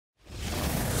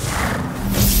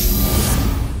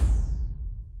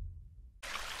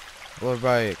Well,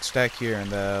 everybody, stack here, and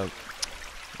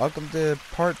welcome to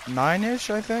part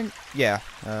 9-ish, I think? Yeah,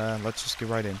 let's just get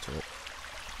right into it.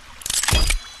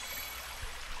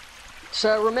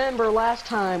 So remember last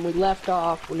time we left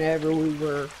off whenever we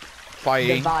were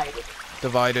Fighting.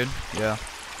 Divided, yeah.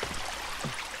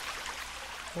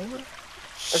 Okay,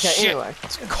 Shit, anyway.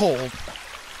 it's cold.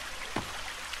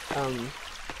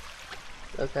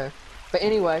 Okay. But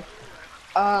anyway,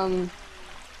 let's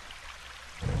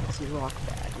see, rock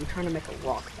bag. I'm trying to make a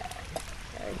rock bag.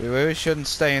 Okay. We really shouldn't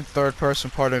stay in third-person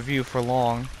point of view for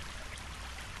long.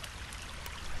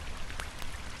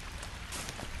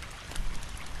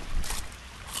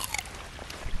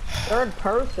 Third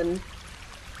person?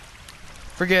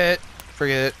 Forget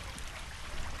it.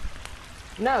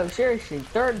 No, seriously,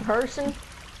 third person?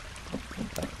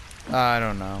 I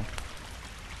don't know.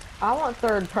 I want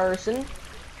third person.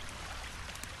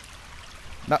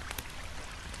 No,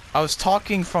 I was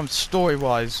talking from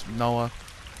story-wise, Noah.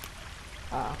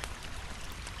 Oh.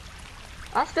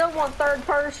 I still want third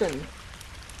person.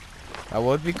 That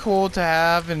would be cool to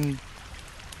have in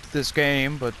this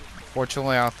game, but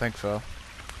fortunately I don't think so.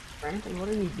 Brandon, what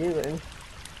are you doing?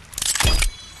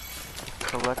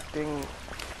 Collecting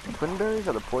twin berries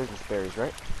or the poisonous berries,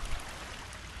 right?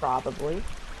 Probably.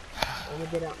 Let me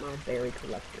get out my berry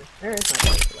collector. There is my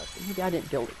berry collector. Maybe I didn't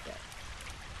build it yet.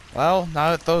 Well,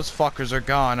 now that those fuckers are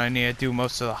gone, I need to do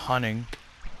most of the hunting.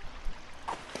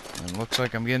 And it looks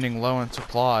like I'm getting low on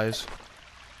supplies.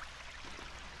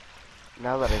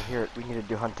 Now that I hear it, we need to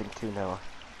do hunting too, Noah.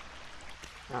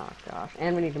 Oh gosh,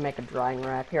 and we need to make a drying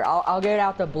rack. Here, I'll get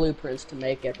out the blueprints to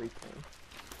make everything.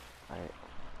 Alright.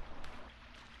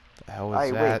 The hell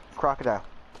is that? Wait, crocodile.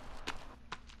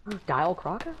 Dial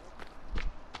crocker?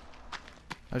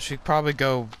 I should probably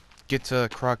go get to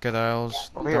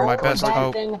crocodiles. Over They're here. my The best bad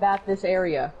hope. thing about this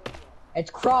area,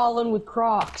 it's crawling with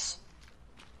crocs.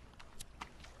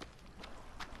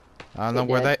 I don't know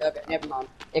where they. Okay, never mind.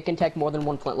 It can take more than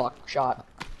one flintlock shot.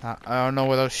 I don't know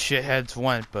where those shitheads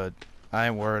went, but I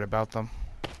ain't worried about them.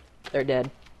 They're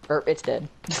dead. Or it's dead.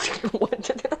 What?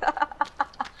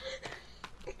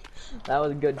 That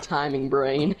was good timing,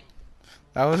 brain.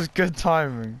 That was good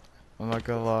timing. I'm not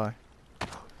gonna lie.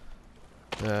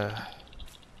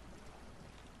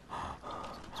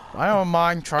 I don't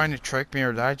mind trying to trick me,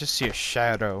 or did I just see a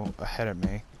shadow ahead of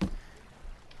me?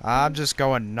 I'm just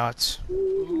going nuts.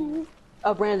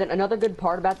 Oh, Brandon, another good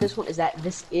part about this one is that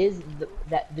this is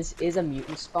a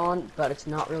mutant spawn, but it's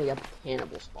not really a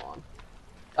cannibal spawn.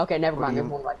 Okay, never mind. There's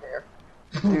one right there.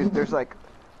 Dude, there's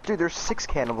 6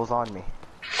 cannibals on me.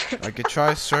 I could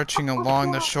try searching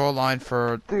along the shoreline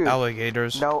for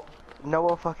alligators. No,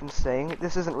 Noah fucking saying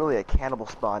this isn't really a cannibal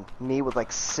spawn. Me with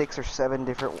like 6 or 7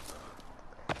 different,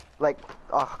 like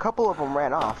a couple of them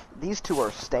ran off. These 2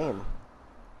 are staying.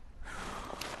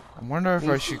 I wonder if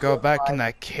I should go back in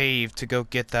that cave to go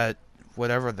get that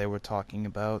whatever they were talking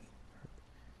about.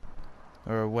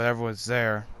 Or whatever was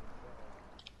there.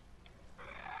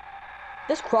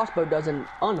 This crossbow does an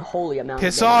unholy amount of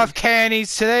Piss damage. off,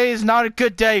 Cannies! Today is not a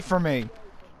good day for me.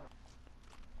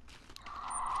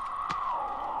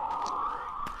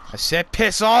 I said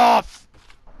piss off!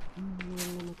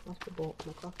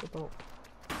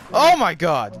 Oh my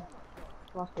god!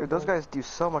 Dude, those guys do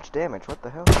so much damage. What the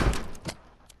hell?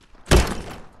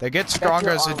 They get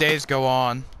stronger as the days go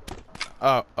on.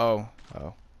 Oh.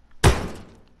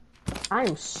 I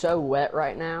am so wet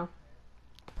right now.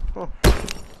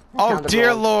 Oh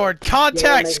dear lord!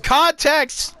 Context!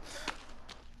 Context!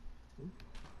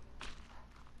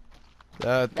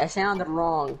 That sounded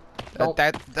wrong.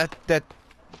 That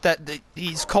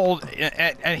he's cold,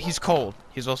 and he's cold.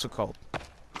 He's also cold.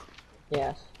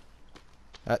 Yes.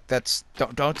 That's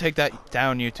don't take that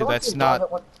down, you two. That's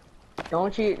not.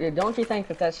 Don't you think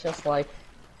that that's just like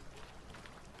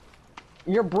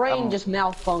your brain just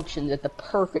malfunctions at the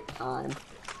perfect time?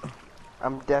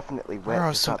 I'm definitely wet. There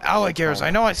are some alligators. I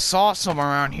know I saw some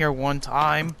around here one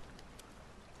time.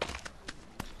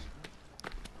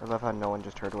 I love how no one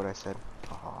just heard what I said.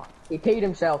 He peed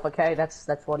himself. Okay, that's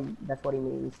what he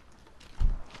means.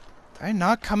 Did I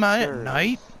not come out at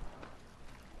night?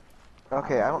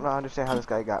 Okay, I don't understand how this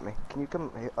guy got me. Can you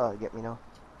come get me now?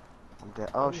 I'm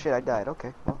dead. Oh shit, I died.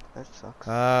 Okay, well that sucks.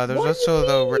 There's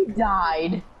also the. He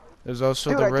died. There's also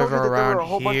Dude, the I told river you that there around were a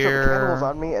whole bunch of here. cannibals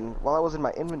on me, and while I was in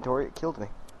my inventory, it killed me.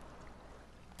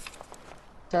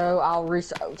 So I'll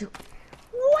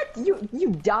What?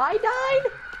 You died?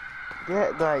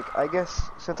 Yeah, like I guess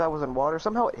since I was in water,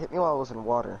 somehow it hit me while I was in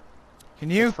water.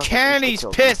 Can you cannies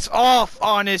piss off,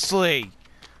 honestly?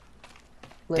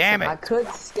 Listen, Damn it! I could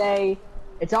stay.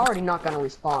 It's already not gonna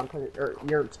respawn because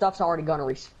your stuff's already gonna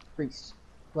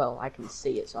Well, I can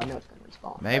see it, so I know it's gonna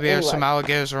respawn. Maybe But there's some anyway,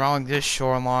 alligators along this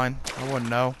shoreline. I wouldn't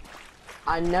know.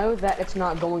 I know that it's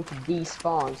not going to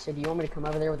despawn, so do you want me to come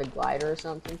over there with a glider or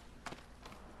something?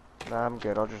 Nah, I'm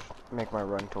good. I'll just make my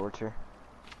run towards here.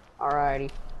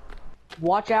 Alrighty.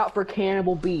 Watch out for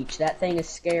Cannibal Beach. That thing is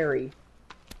scary.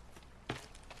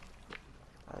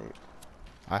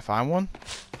 I find one?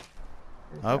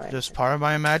 Oh, Alright. just part of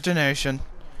my imagination.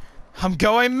 I'm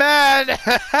going mad!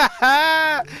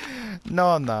 No,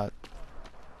 I'm not.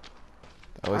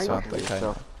 That You're was talking to something kind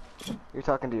yourself. You're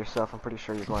talking to yourself. I'm pretty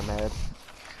sure you're going mad.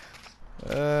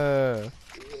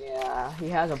 Yeah, he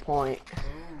has a point.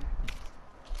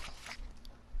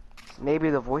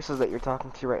 Maybe the voices that you're talking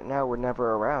to right now were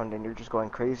never around, and you're just going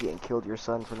crazy and killed your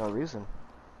son for no reason.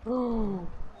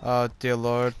 Oh, dear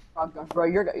lord.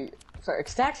 Bro, sorry,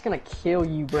 Stack's gonna kill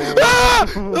you, bro.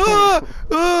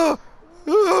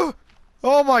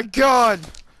 Oh my god!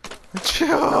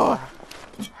 No,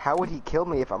 how would he kill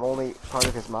me if I'm only part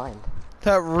of his mind?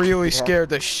 That really scared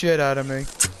the shit out of me.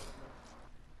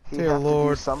 He'd Dear have to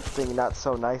Lord. do something not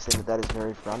so nice, and that is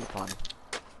very frowned upon.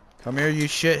 Come here, you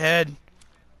shithead.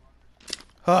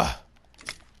 I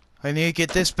need to get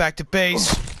this back to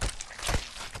base.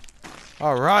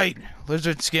 Alright,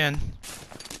 lizard skin.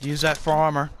 Use that for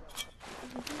armor.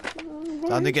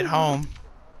 Time to get home.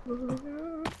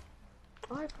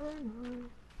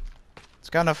 It's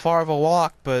kind of far of a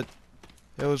walk, but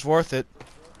it was worth it.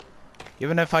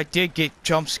 Even if I did get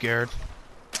jump scared.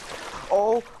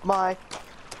 Oh my!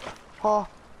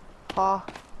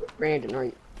 Brandon, are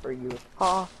you?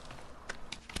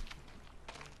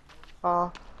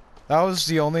 That was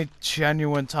the only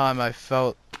genuine time I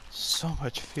felt so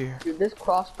much fear. Dude, this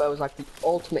crossbow is like the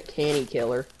ultimate canny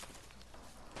killer.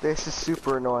 This is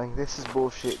super annoying. This is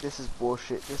bullshit. This is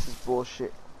bullshit. This is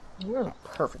bullshit. You're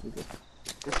perfectly good.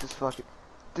 This is fucking...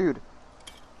 Dude.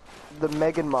 The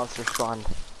Megan monster spawned.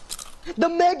 The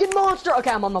Megan monster! Okay,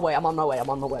 I'm on the way, I'm on my way.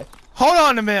 Hold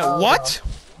on a minute, what?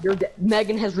 You're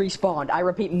Megan has respawned. I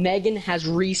repeat, Megan has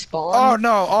respawned. Oh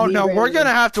no, we're gonna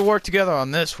have to work together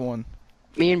on this one.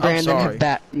 Me and Brandon sorry.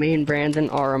 Me and Brandon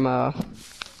are We're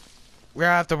gonna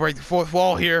have to break the fourth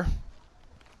wall here.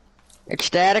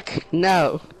 ecstatic?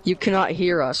 No, you cannot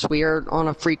hear us. We are on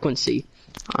a frequency,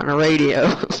 on a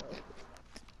radio.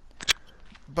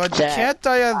 But can't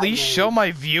I at least show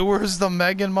my viewers the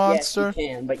Megan monster? Yes, you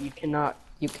can, but you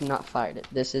cannot fight it.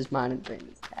 This is mine and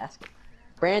Brandon's task.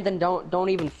 Brandon, don't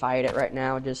even fight it right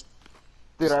now. Just.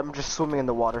 Dude, I'm just swimming in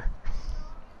the water.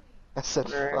 I said,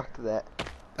 fuck that.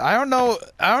 I don't know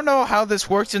how this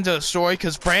works into the story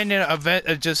because Brandon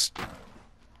just.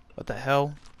 What the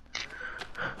hell?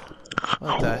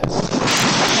 What the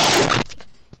hell?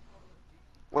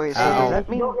 Wait, so Ow. does that If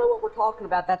you mean... don't know what we're talking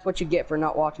about, that's what you get for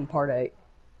not watching part 8.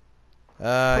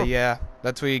 Yeah,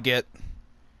 that's what you get.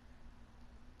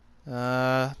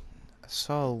 I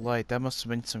saw a light. That must have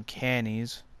been some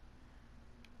cannies.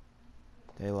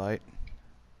 Daylight.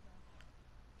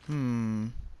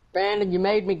 Brandon, you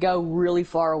made me go really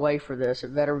far away for this.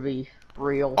 It better be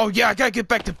real. Oh yeah, I gotta get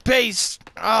back to base.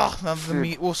 Oh, the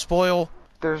meat will spoil.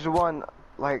 There's one,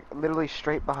 like, literally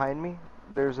straight behind me.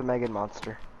 There's a Megan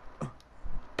monster.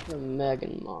 The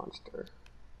Megan monster.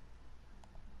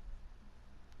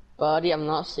 Buddy, I'm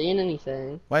not seeing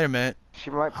anything. Wait a minute. She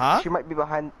might be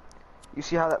behind... You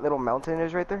see how that little mountain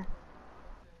is right there?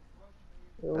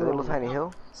 The little tiny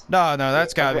hill? No,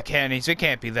 that's gotta be cannies. It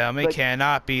can't be them. It Like-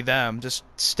 cannot be them. Just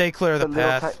stay clear of the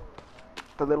path.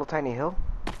 The little tiny hill?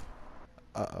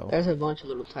 Uh-oh. There's a bunch of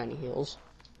little tiny hills.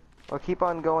 Well, keep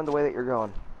on going the way that you're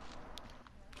going.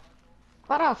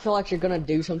 Why do I feel like you're gonna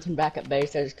do something back at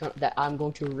base that I'm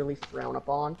going to really frown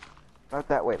upon? Not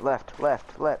that way. Left,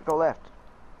 go left.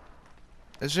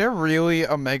 Is there really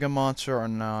a mega monster or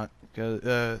not?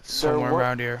 Somewhere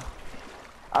around here.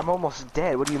 I'm almost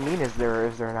dead. What do you mean is there or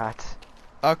is there not?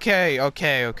 Okay.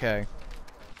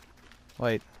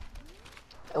 Wait.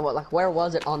 What, like, where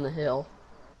was it on the hill?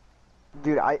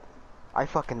 Dude, I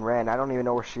fucking ran. I don't even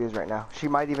know where she is right now. She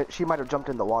might have jumped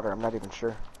in the water. I'm not even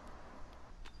sure.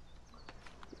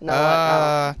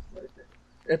 No,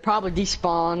 it probably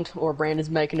despawned, or Brandon's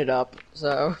making it up,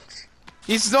 so...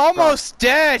 He's almost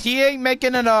dead! He ain't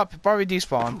making it up. Probably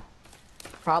despawn.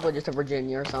 Probably just a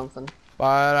Virginia or something.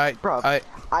 But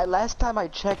last time I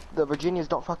checked, the Virginias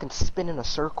don't fucking spin in a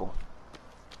circle.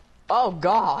 Oh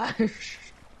gosh.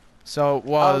 So it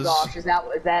was... Oh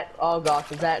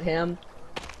gosh, is that him?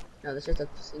 No, there's just a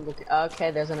single...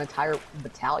 Okay, there's an entire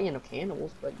battalion of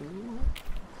cannibals, but you know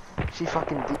what? She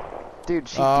fucking... Dude,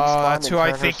 she that's despawned who and I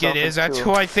turned think it herself is. That's into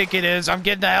who I think it is. I'm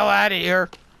getting the hell out of here.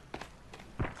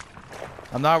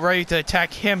 I'm not ready to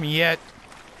attack him yet.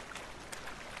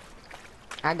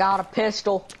 I got a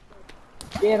pistol.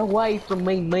 Get away from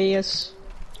me, miss.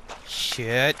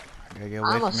 Shit. I gotta get away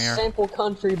I'm a from here. simple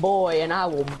country boy, and I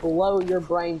will blow your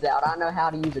brains out. I know how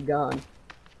to use a gun.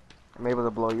 I'm able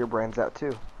to blow your brains out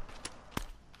too.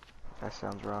 That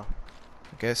sounds wrong.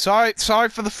 Okay, sorry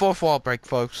for the fourth wall break,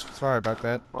 folks. Sorry about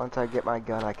that. Once I get my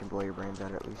gun, I can blow your brains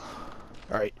out at least.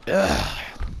 Alright.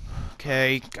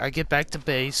 Okay, I get back to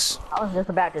base. I was just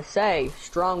about to say,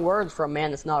 strong words for a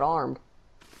man that's not armed.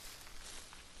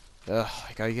 I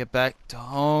gotta get back to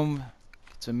home.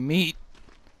 Get some meat.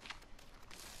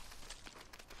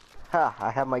 Ha! I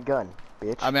have my gun,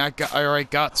 bitch. I mean, I already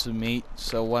got some meat,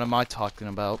 so what am I talking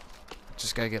about?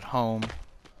 Just gotta get home.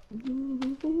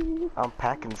 I'm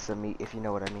packing some meat, if you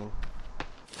know what I mean.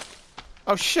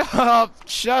 Oh, shut up!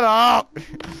 Shut up!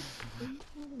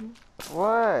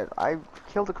 What? I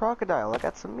killed a crocodile. I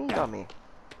got some meat on me.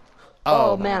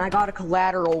 Oh man, I got a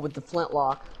collateral with the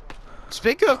flintlock.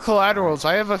 Speaking of collaterals,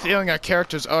 I have a feeling our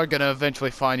characters are gonna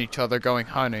eventually find each other going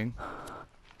hunting.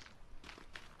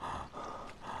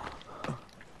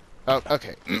 Oh,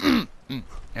 okay.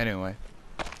 Anyway.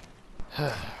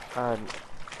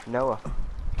 Noah.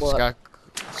 What?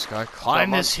 Just gotta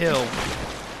climb this hill.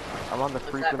 I'm on the that,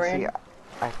 frequency. Brandon?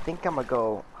 I think I'm gonna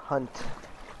go hunt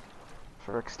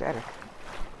for ecstatic.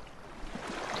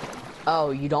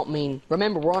 Oh, you don't mean...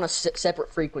 Remember, we're on a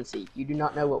separate frequency. You do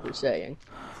not know what we're saying.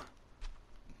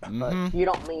 But you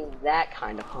don't mean that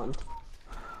kind of hunt.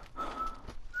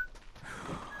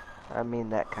 I mean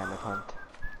that kind of hunt.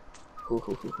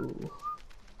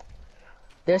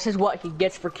 This is what he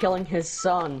gets for killing his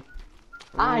son.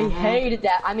 I hated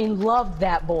that. I mean, loved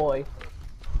that boy.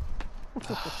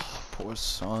 Poor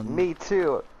son. Me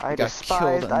too. I got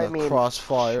despised, killed in the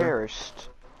crossfire. cherished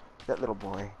that little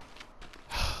boy.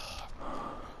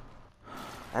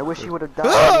 I wish he would have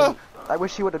died. I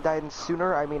wish he would have died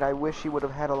sooner. I mean, I wish he would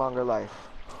have had a longer life.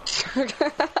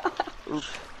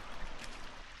 Oops.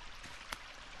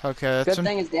 Okay, that's Good some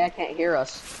thing his dad can't hear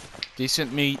us.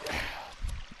 decent meat.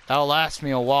 That'll last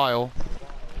me a while.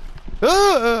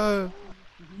 My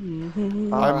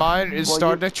mind is well,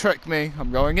 starting to trick me.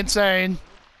 I'm going insane.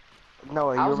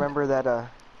 No, you remember that?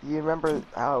 You remember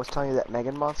how I was telling you that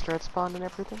Megan monster had spawned and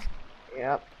everything?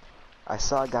 Yep. I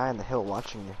saw a guy on the hill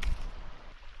watching you.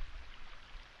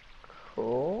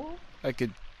 Cool. I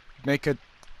could make a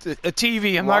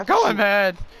TV. I'm not going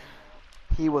mad.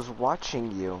 He was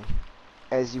watching you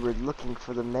as you were looking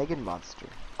for the Megan monster.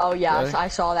 Oh yeah, Really? I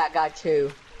saw that guy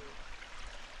too.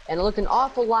 And it looked an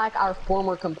awful like our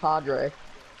former compadre.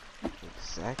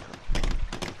 Exactly.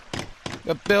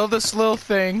 Build this little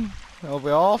thing. It'll be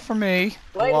all for me.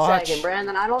 Wait Watch. a second,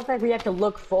 Brandon. I don't think we have to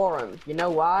look for him. You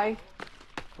know why?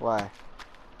 Why?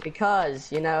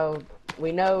 Because, you know,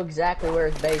 we know exactly where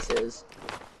his base is.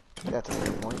 That's a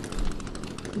good point.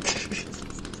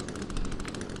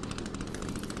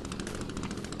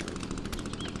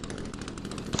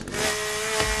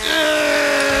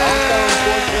 Also,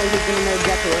 unfortunately, he's gonna know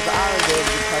exactly where ours is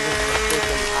because of the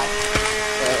freaking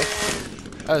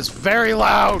That was very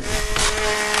loud.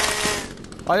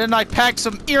 Why didn't I pack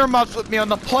some earmuffs with me on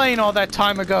the plane all that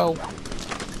time ago?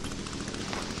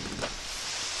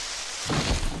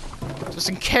 Just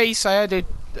in case I had to...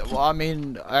 Well, I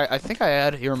mean, I think I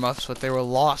had earmuffs, but they were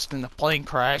lost in the plane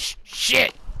crash.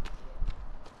 Shit!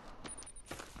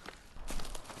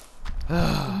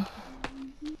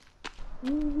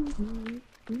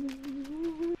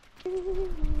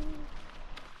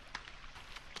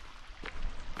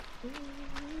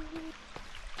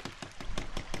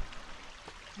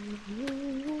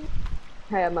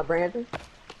 Hey, my Brandon.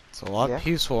 It's a lot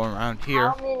peaceful around here.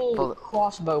 How many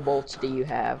crossbow bolts do you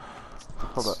have?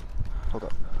 Hold up. Hold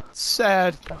up.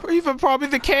 Sad. Or even probably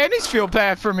the candies feel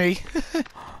bad for me.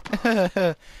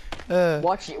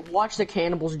 Watch the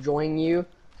cannibals join you,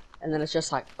 and then it's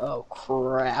just like, oh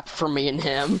crap, for me and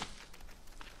him.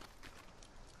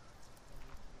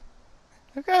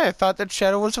 Okay, I thought that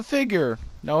shadow was a figure.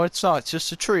 No, it's not. It's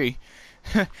just a tree.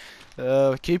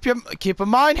 Keep in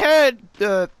mind, head.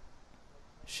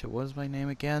 Shit, what is my name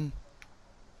again?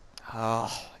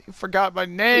 Oh, you forgot my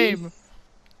name.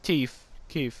 Keith.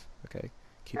 Okay.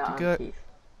 Keep No, it I'm good. Keith.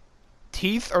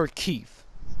 Teeth or Keith?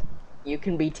 You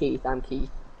can be Teeth. I'm Keith.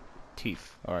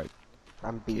 Teeth. All right.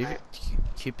 I'm beef.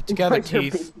 Keep it together, You're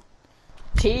Teeth.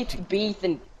 Teeth, beef,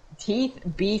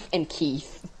 and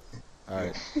Keith. All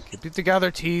right. Keep it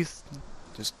together, Teeth.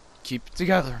 Just keep it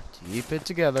together. Keep it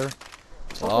together.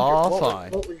 It's all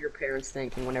fine. What was your parents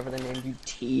thinking whenever they named you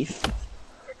Teeth?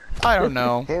 I don't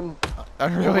know. Him. I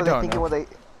really don't know.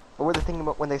 What were they thinking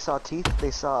about when they saw teeth?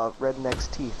 They saw redneck's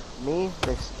teeth. Me,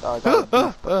 they got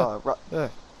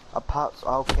a pop.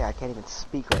 Okay, I can't even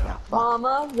speak right now. Fuck.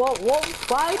 Mama,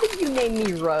 why did you name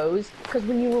me Rose? Because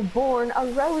when you were born, a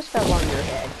rose fell on your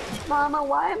head. Mama,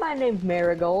 why am I named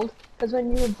Marigold? Because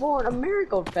when you were born, a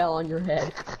marigold fell on your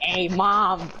head. Hey,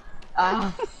 Mom.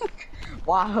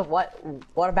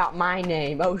 What about my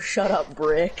name? Oh, shut up,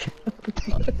 Brick.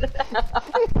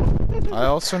 I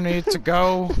also need to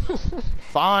go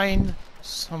find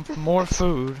some more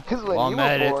food Because while when you I'm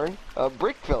at were it. born, a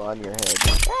brick fell on your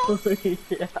head.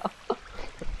 Yeah.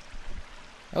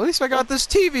 At least I got this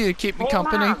TV to keep me Hey,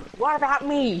 company. Mom, what about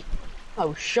me?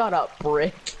 Oh, shut up,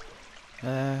 Brick.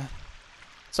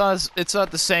 It's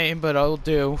not the same, but it'll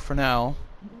do for now.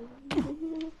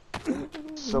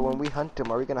 So when we hunt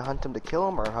him, are we gonna hunt him to kill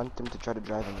him or hunt him to try to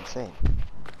drive him insane?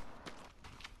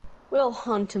 We'll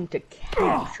hunt him to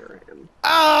capture him.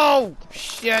 Oh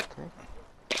shit! Okay.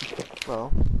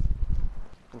 Well,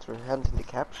 since we're hunting to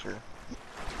capture,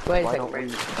 Wait a why second, don't we?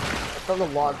 Brandon. Let's build a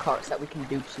log cart so that we can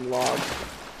dupe some logs.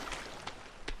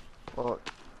 Well,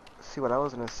 see what I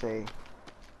was gonna say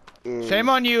is Shame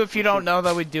on you if you don't know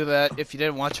that we do that. If you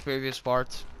didn't watch previous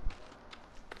parts.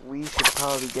 we should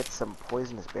probably get some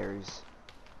poisonous berries.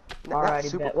 Not Alrighty,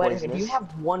 super bet. Wait a second, do you poisonous.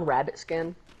 have one rabbit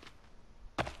skin?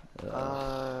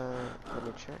 Let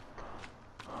me check.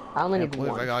 I only Can't need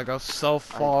believe I one. gotta go so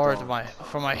far to don't.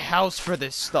 from my house for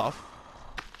this stuff.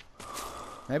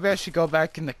 Maybe I should go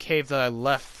back in the cave that I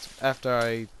left after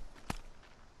I.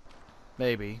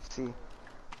 Maybe. See,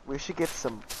 we should get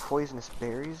some poisonous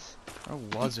berries. Or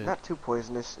was it? Not too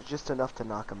poisonous, just enough to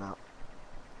knock them out.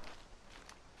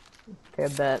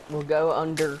 Okay, bet. We'll go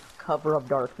under cover of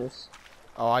darkness.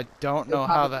 Oh, I don't know You'll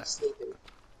how probably be that. sleeping.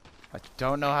 I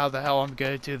don't know how the hell I'm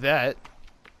gonna do that.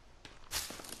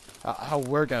 How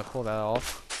we're gonna pull that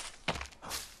off.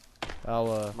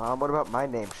 I'll Mom, what about my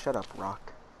name? Shut up,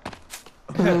 Rock.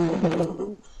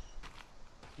 Do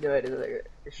it.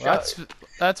 Well,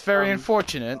 that's very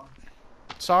unfortunate.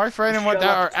 Sorry for anyone shut that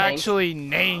up, are Tank. actually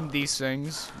named these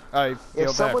things. I feel If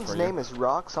bad someone's for name you. is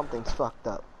Rock, something's fucked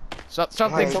up.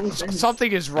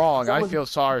 Something is wrong. I feel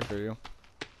sorry for you.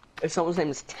 If someone's name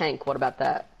is Tank, what about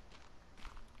that?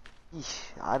 Eesh,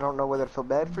 I don't know whether to feel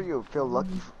bad for you or feel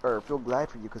lucky or feel glad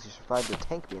for you because you survived the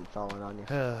tank being fallen on you.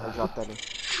 I dropped that in.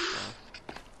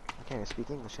 I can't even speak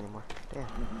English anymore. Damn.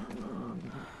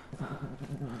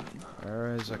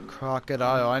 There is a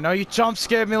crocodile. I know you jump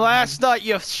scared me last night,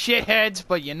 you shitheads,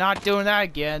 but you're not doing that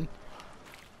again.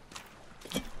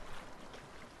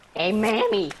 Hey,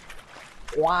 Mammy.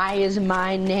 Why is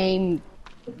my name,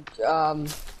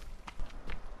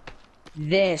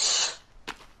 this?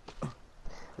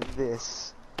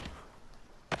 This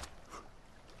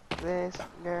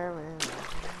girl is...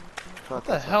 What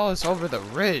the hell is over the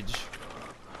ridge?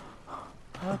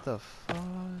 What the fuck?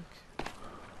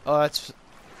 Oh, that's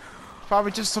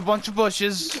probably just a bunch of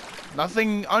bushes.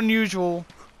 Nothing unusual.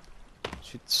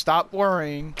 Should stop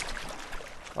worrying.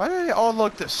 Why do they all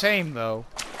look the same, though?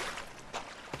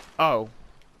 Oh.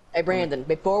 Hey, Brandon.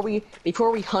 Before we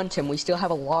hunt him, we still have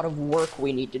a lot of work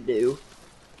we need to do.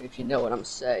 If you know what I'm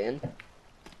saying.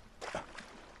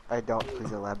 I don't.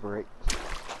 Please elaborate.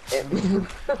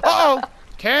 Uh-oh!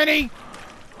 Kenny!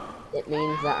 It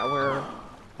means that we're...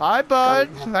 Hi, bud.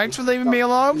 Thanks for leaving me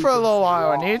alone for a little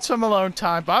while. I need some alone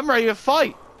time, but I'm ready to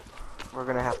fight. We're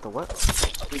gonna have to what?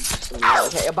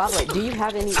 Okay, by the way, do you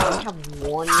have any... Do you have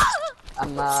one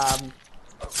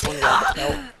rabbit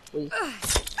pelt, please?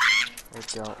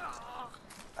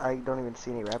 I don't even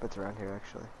see any rabbits around here,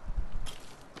 actually.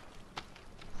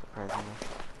 Surprisingly.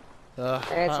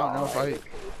 I don't know if I...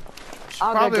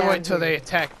 I'll go Probably down wait till here. they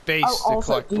attack base Oh, to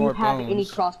also, collect do you more have any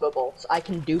bones. crossbow bolts? I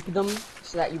can dupe them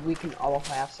so that we can all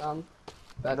have some.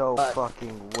 No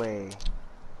fucking way.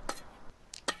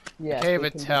 Yes, I can't we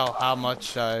even can tell how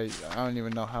much I don't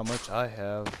even know how much I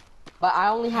have. But I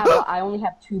only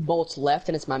have 2 bolts left,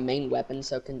 and it's my main weapon.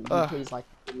 So can you please like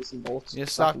give me some bolts? You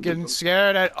so I stop can dupe getting them?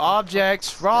 scared at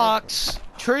objects, rocks,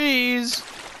 trees.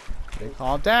 Okay,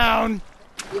 calm down.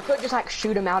 You could just like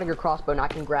shoot them out of your crossbow, and I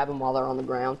can grab them while they're on the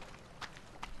ground.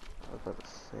 I was about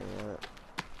to say,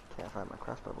 can't find my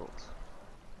crossbow bolts.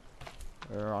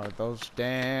 Where are those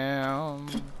damn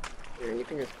Here, you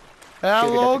can just.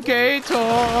 alligators?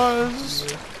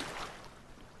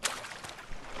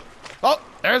 Oh,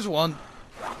 there's one.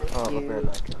 Oh, I'm a bear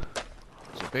back.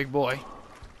 He's a big boy.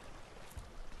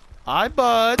 Hi,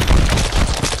 bud.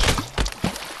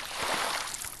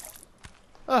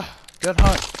 Good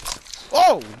hunt.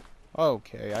 Oh!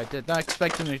 Okay, I did not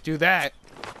expect him to do that.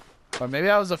 Or maybe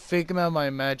that was a figment of my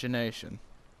imagination.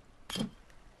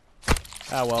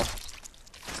 Ah, well.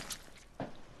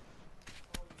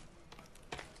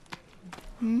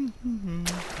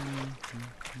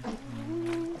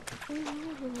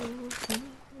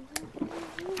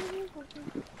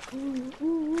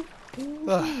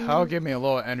 That'll give me a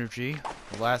little energy.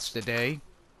 It'll last a day.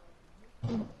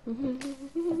 You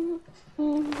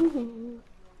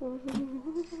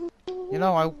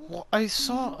know, I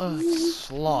saw a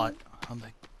slot on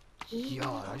the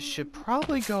yacht. I should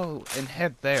probably go and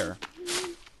head there.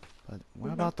 But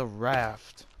what about the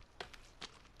raft?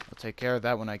 I'll take care of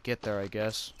that when I get there, I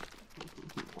guess.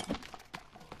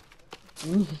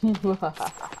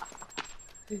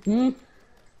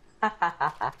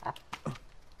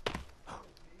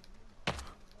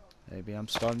 Maybe I'm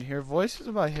starting to hear voices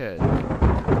in my head.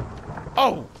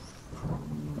 Oh!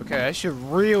 Okay, I should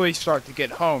really start to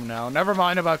get home now. Never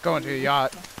mind about going to the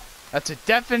yacht. That's a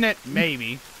definite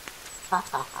maybe.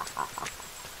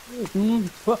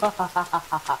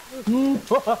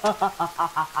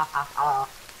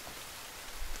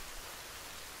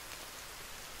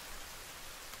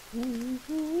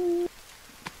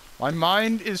 My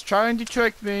mind is trying to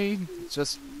trick me. It's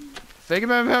just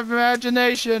figment of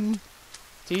imagination.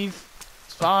 Teeth.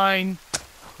 It's fine.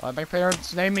 Why my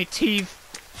parents named me Teeth.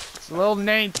 It's a little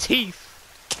name, Teeth.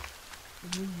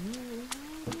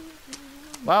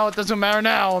 Well, it doesn't matter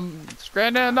now. I'm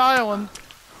stranded on an island.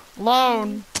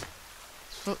 Alone.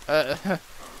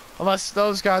 Unless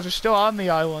those guys are still on the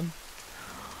island.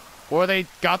 Or they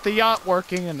got the yacht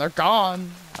working and they're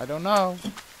gone. I don't know.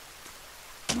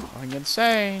 Going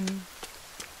insane.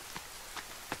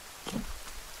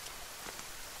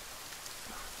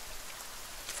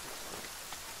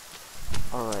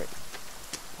 Alright.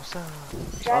 What's up?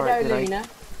 Shadow Alright, did Luna.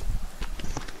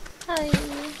 Hi.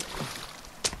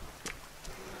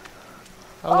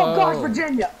 Oh gosh, Hello.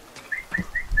 Virginia!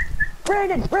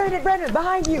 Brandon,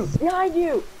 behind you!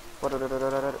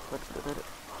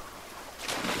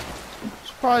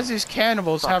 Surprised these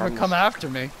cannibals Fuck, haven't come after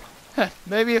me.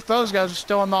 Maybe if those guys are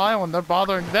still on the island, they're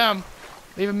bothering them,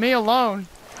 leaving me alone.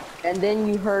 And then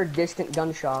you heard distant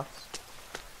gunshots.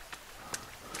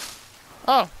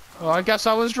 Oh, well, I guess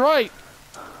I was right.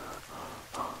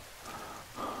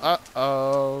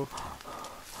 Uh-oh.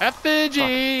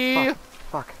 Effigy!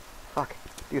 Fuck.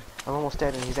 Dude, I'm almost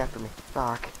dead and he's after me.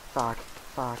 Fuck, bomb.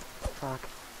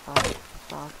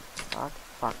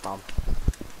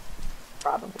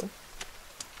 Probably.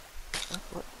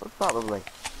 What probably?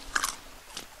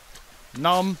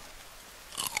 Numb.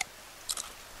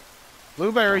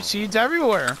 Blueberry seeds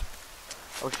everywhere.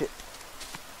 Oh shit.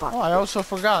 Fuck. Oh, I also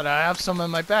forgot. I have some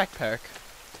in my backpack.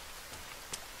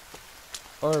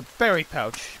 Or berry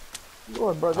pouch.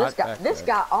 Lord, bro, this Backpack.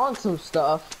 guy on some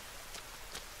stuff.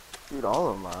 Dude, all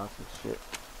of them are on some shit.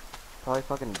 Probably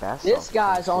fucking bass. This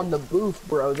guy's on the booth,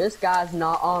 bro. This guy's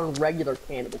not on regular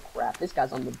cannibal crap. This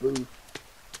guy's on the booth.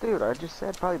 Dude, I just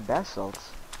said probably bath salts.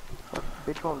 Fuck,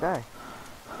 bitch won't die.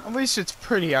 At least it's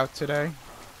pretty out today.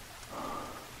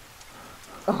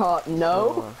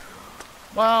 No.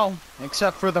 Well,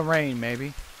 except for the rain,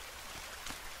 maybe.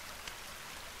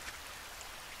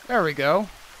 There we go.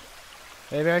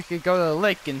 Maybe I could go to the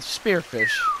lake and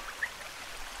spearfish.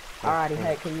 Alrighty,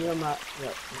 hey, can you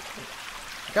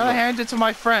Gotta hand it to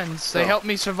my friends. They helped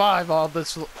me survive all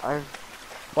this. I've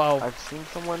seen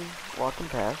someone walking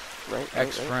past, right?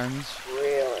 Ex-friends.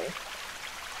 Really?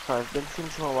 So I've been seeing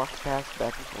someone walk past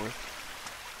back and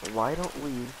forth. Why don't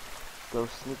we go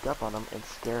sneak up on him and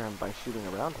scare him by shooting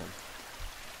around him?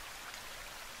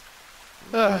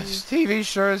 This TV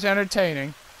sure is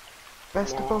entertaining.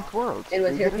 Best of both worlds.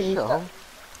 Anyways, We here, get a can you show. start?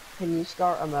 Can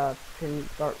you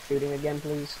start shooting again,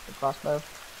 please? The crossbow.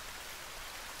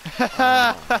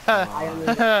 I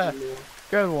only have 2 more.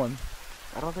 Good one.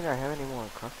 I don't think I have any more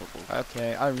crossbow bolts.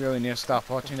 Okay, I really need to stop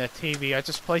watching that TV. I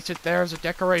just placed it there as a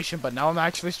decoration, but now I'm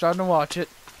actually starting to watch it.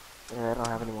 Yeah, I don't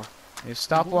have any more. You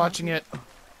stop watching it.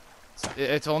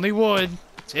 It's only wood.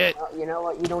 That's it. You know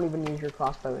what? You don't even use your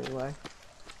crossbow anyway.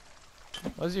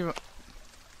 What's even?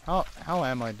 How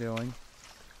am I doing?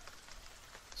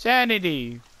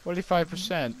 Sanity,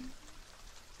 45%.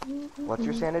 What's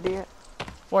your sanity at?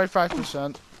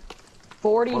 45%.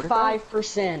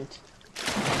 45%.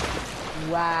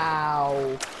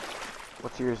 Wow.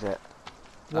 What's yours at?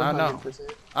 I don't know.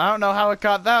 100%. I don't know how it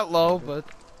got that low, but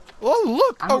oh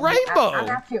look, a I'm rainbow.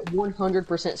 actually at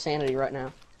 100% sanity right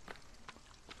now.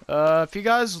 If you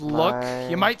guys look,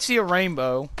 you Mine- might see a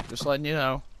rainbow. Just letting you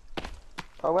know.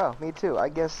 Oh wow, me too. I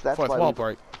guess that's Fourth why. wall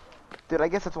break. Dude, I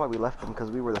guess that's why we left them,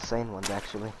 because we were the sane ones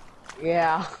actually.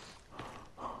 Yeah.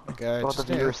 Okay, What the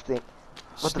just viewers think.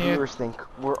 What the Sneak. viewers think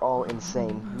we're all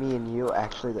insane. Me and you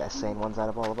actually the sane ones out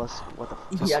of all of us. What the?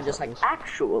 Yeah, just like,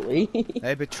 actually.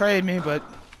 They betrayed me, but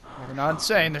they're not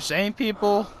insane. They're sane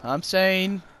people. I'm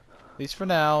sane, at least for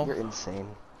now. You're insane.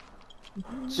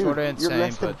 Dude, Sorta insane, you're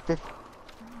less than but 50.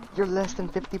 You're less than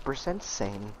 50%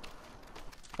 sane.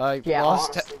 Yeah,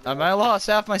 honestly, I might have lost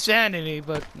half my sanity,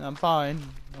 but I'm fine.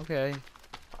 Okay.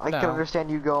 I can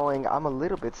understand you going, I'm a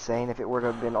little bit sane if it were to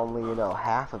have been only, you know,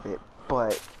 half of it,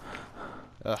 but...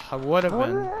 I would have more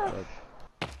been, than half.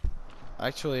 but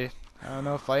actually, I don't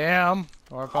know if I am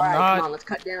or if I'm Alright, not. come on, let's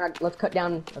cut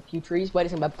down a few trees. Wait a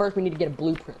second, but first we need to get a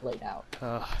blueprint laid out.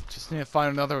 Just need to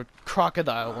find another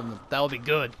crocodile, and that'll be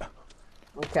good.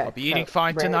 Okay. I'll be eating so,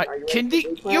 fine Brandon, tonight. are you ready for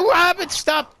the blueprint? You haven't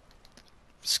stopped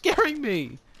scaring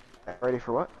me. Ready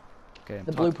for what? Okay, I'm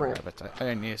The talking blueprint. rabbits.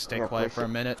 I need to stay Yeah, quiet place for a it.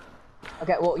 minute.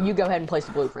 Okay, well, you go ahead and place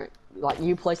the blueprint. Like,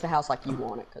 you place the house like you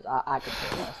want it, because I could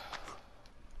care less.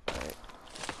 Alright.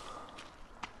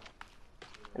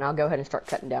 And I'll go ahead and start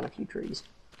cutting down a few trees.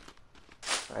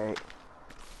 Alright.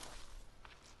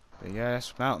 Big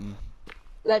ass mountain.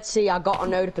 Let's see, I got a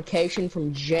notification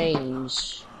from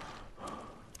James.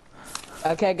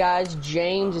 Okay, guys,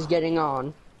 James is getting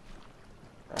on.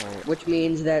 Alright. Which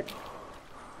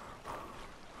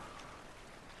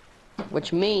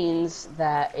means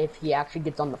that if he actually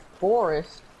gets on the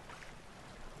forest,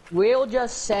 we'll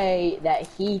just say that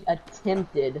he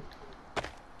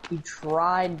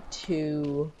tried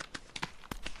to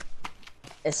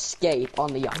escape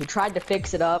on the yacht. He tried to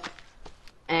fix it up,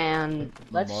 and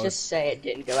let's just say it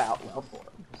didn't go out well for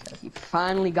him. So he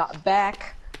finally got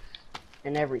back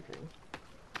and everything.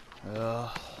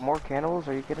 More cannibals?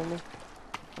 Are you kidding me?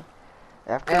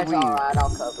 After That's we... alright,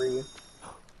 I'll cover you.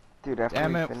 Dude, after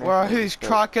Damn we it, finish, where are I these just,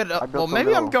 crocodiles? I Well, built a maybe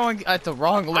I'm little- going at the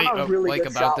wrong lake a really good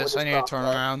about shot this. with I this need to turn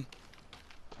crossbow. around.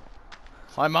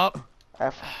 Climb up.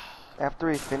 After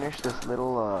we finish this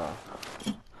little,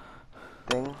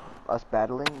 thing, us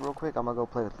battling real quick, I'm gonna go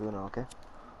play with Luna, okay?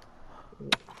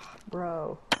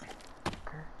 Bro.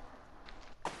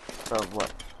 So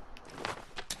what?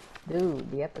 Dude,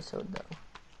 the episode though.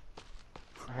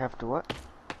 I have to what?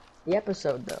 The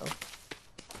episode though.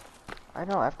 I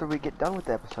know, after we get done with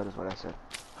the episode is what I said.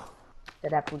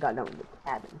 That after we got done with the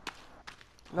cabin.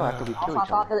 No, after we kill Also, I each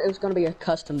thought other. that it was gonna be a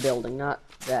custom building, not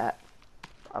that.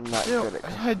 I'm not good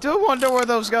at I do wonder where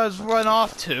those guys went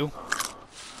off to.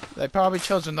 They probably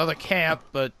chose another camp,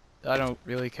 but I don't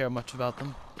really care much about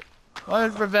them. I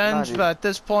wanted revenge, dude. but at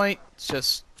this point, it's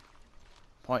just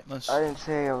pointless. I didn't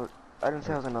say I was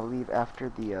gonna leave after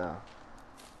the,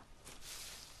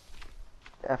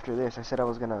 after this. I said I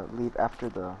was gonna leave after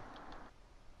the,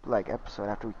 like, episode,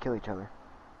 after we kill each other.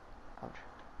 Ouch.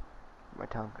 My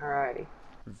tongue. Alrighty.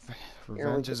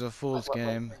 Revenge is a fool's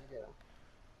game.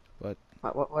 But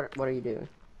What are you doing?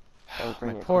 I was my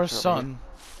bringing it poor closer over here. son.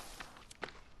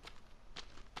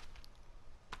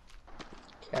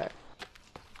 Okay.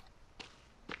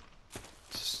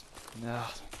 Just, no.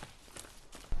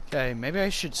 Okay, maybe I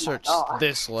should search God.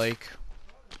 this lake.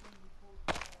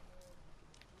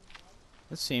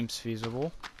 This seems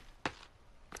feasible.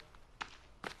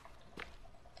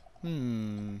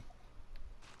 Hmm.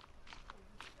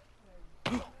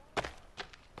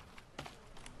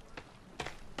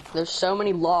 There's so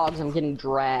many logs, I'm getting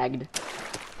dragged.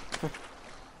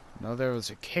 No, there was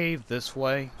a cave this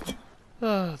way.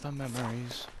 Ah, the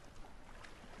memories.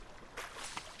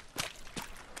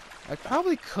 I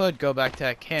probably could go back to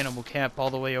that cannibal camp all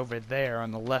the way over there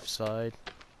on the left side.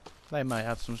 They might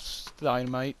have some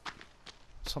dynamite.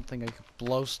 Something I could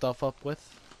blow stuff up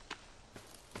with.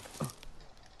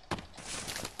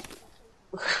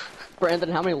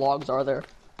 Brandon, how many logs are there?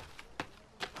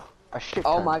 A shit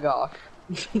Oh ton. my gosh.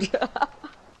 You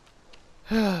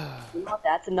know what,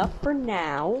 that's enough for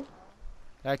now.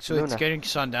 Actually, it's Luna. getting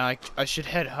sundown. I should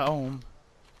head home.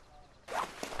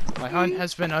 My hunt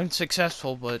has been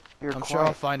unsuccessful, but You're I'm sure I'll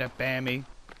quiet. find a Bammy.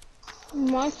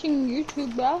 I'm watching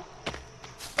YouTube, bro.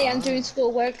 And doing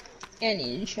schoolwork and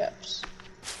eating chips.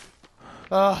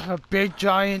 A big,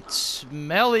 giant,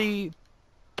 smelly...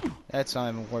 That's not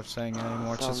even worth saying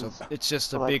anymore. It's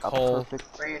just a Like big hole.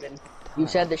 perfect- Brandon, you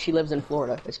said that she lives in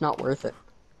Florida. It's not worth it.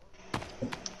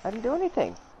 I didn't do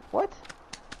anything. What?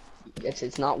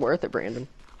 It's not worth it, Brandon.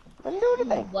 I didn't do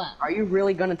anything. What? Are you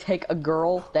really gonna take a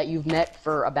girl that you've met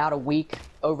for about a week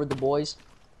over the boys?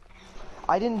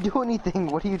 I didn't do anything.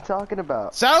 What are you talking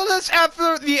about? Settle this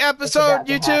after the episode, about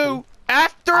to you two! happen.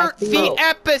 After I feel- the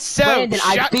episode! Brandon,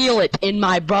 I Shut- feel it in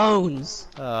my bones.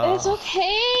 It's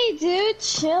okay, dude.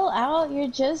 Chill out. You're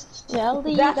just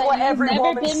jelly That's that what you've every never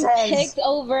woman been says. picked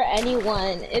over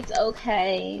anyone. It's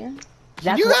okay.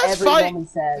 That's You what guys every fight- woman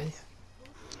says.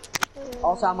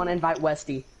 Also, I'm gonna invite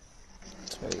Westy.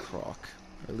 Croc.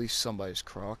 At least somebody's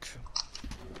croc.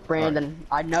 Brandon,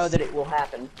 I know that it will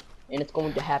happen, and it's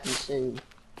going to happen soon.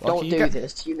 Well, Don't you do got-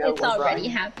 this. You know It's we're already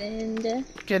right. happened.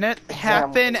 Can it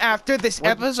happen after this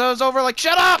episode's over? Like,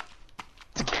 shut up!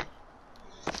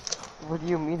 What do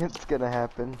you mean it's gonna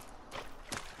happen?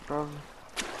 Bro,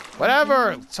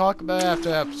 Whatever. Talk about it after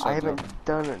the episode. I haven't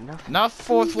done enough. Enough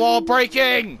fourth wall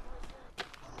breaking.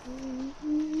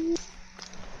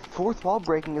 Fourth wall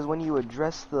breaking is when you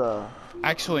address the...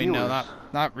 Actually, no, viewers.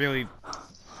 not really.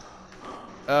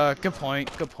 Good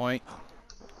point. Good point.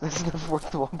 This is the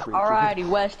fourth wall breaking. Alrighty,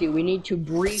 Westy, we need to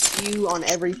brief you on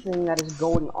everything that is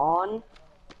going on.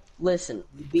 Listen,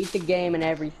 we beat the game and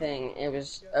everything. It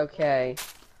was okay.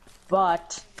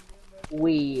 But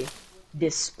we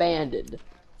disbanded.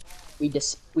 We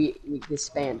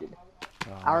disbanded.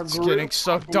 Our It's group getting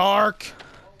so has been- dark.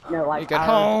 No, like Get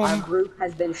our home. group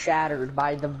has been shattered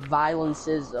by the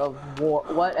violences of war,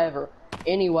 whatever.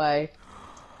 Anyway,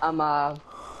 it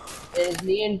is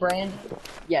me and Brandon.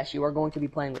 Yes, you are going to be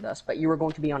playing with us, but you are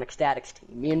going to be on Ecstatic's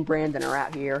team. Me and Brandon are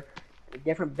out here at a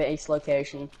different base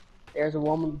location. There's a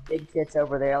woman with big tits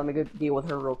over there. Let me go deal with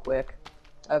her real quick.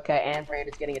 Okay, and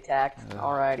Brandon's getting attacked.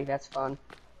 Alrighty, that's fun.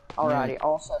 Alrighty,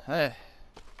 also, Hey.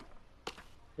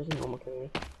 there's a normal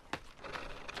community.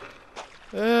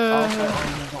 Also, I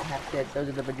Ormans don't have kids. Those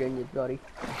are the Virginians, buddy.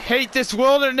 hate this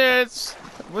wilderness.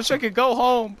 Wish I could go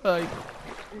home. Like,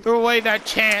 threw away that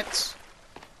chance.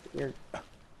 You're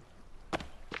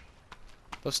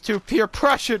Those two peer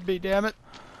pressured me, damn it.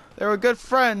 They were good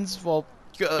friends. Well,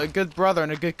 a good brother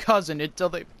and a good cousin until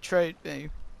they betrayed me.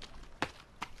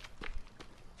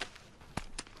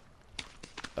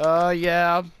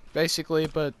 Yeah, basically,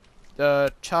 but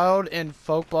Child and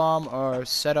Folk Bomb are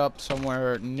set up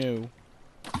somewhere new.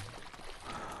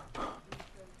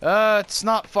 It's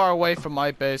not far away from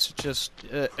my base. It's just,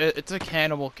 it's a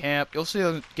cannibal camp. You'll see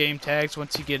the game tags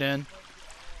once you get in.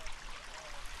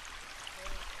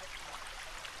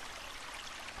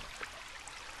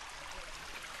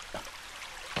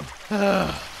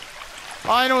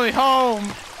 Finally home!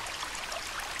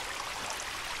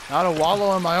 Not to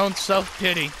wallow in my own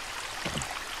self-pity.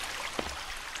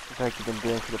 It's like you've been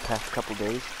doing for the past couple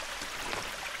days.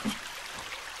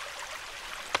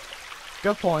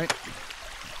 Good point.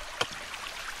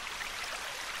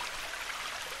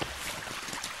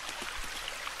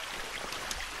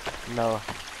 No.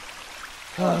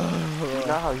 You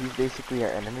know how he's basically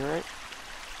our enemy, right?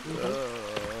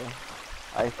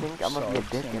 I think I'm gonna be a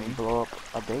dick and blow up.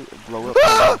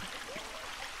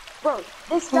 Bro,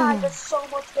 this guy does so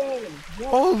much damage. What?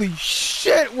 Holy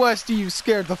shit, Westy, you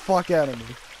scared the fuck out of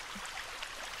me.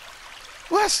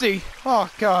 Westy! Oh,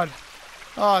 God.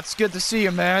 Oh, it's good to see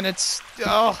you, man. It's...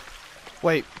 Oh.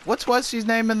 Wait, what's Westy's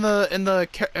name in the...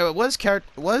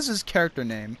 What is his character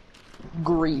name?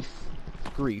 Grief.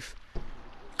 Grief.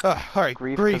 Alright,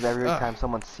 Grief, Grief. because every time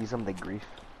someone sees him, they grief.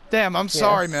 Damn, I'm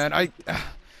sorry, Yes. man.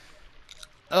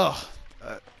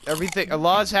 Everything, a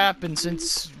lot's happened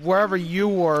since wherever you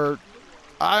were.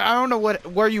 I don't know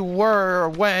where you were or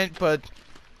went, but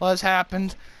a lot's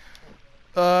happened.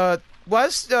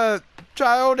 West,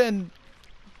 Child and,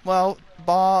 well,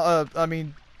 I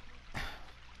mean,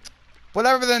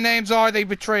 whatever their names are, they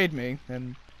betrayed me,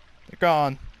 and they're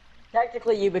gone.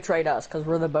 Technically, you betrayed us because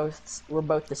we're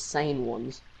both the sane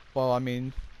ones. Well, I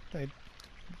mean,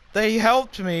 they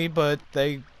helped me, but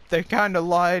they kind of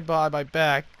lied behind my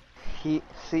back. He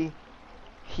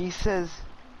says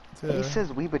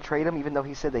we betrayed him, even though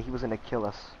he said that he was gonna kill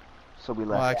us. So we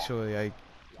left. Well, actually, I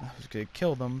was gonna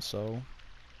kill them, so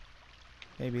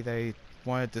maybe they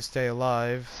wanted to stay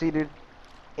alive. See, dude,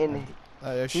 I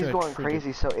he's should going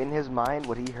crazy. So in his mind,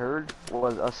 what he heard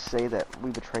was us say that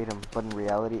we betrayed him, but in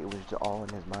reality, it was just all in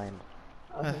his mind.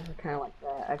 Okay, kind of like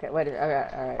that. Okay, wait.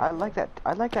 Alright. I like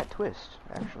that twist,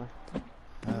 actually.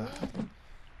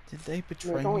 Did they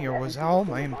betray There's only me, or was everything all in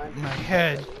my mind.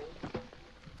 head?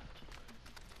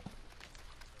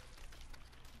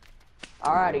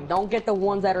 Alrighty, don't get the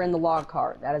ones that are in the log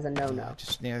cart. That is a I no-no.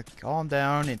 just need to calm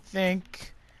down and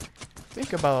think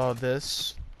about all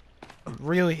this.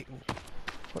 Really,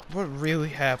 what really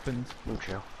happened?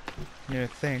 Mucho. You need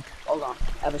to think. Hold on,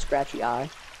 I have a scratchy eye.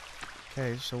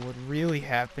 Okay, so what really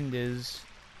happened is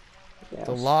Yes.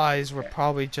 the lies were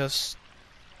probably just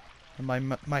in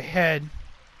my head.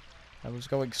 I was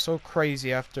going so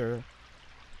crazy after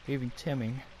leaving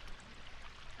Timmy.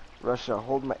 Russia,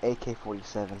 hold my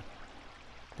AK-47.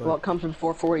 But What comes in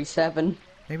 447?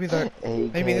 maybe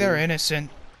they're innocent.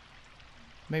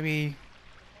 Maybe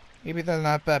they're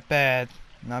not that bad.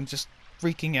 And I'm just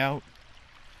freaking out.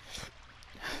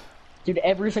 Dude,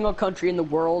 every single country in the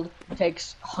world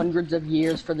takes hundreds of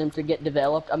years for them to get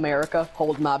developed. America,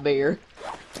 hold my beer.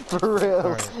 For real.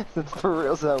 Alright. For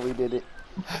real, so we did it.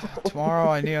 Tomorrow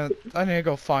I need to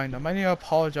go find them. I need to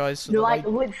apologize to You're the like,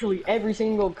 white... literally every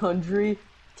single country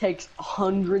takes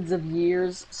hundreds of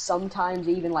years, sometimes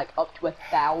even like up to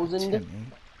 1,000, Timmy.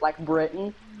 like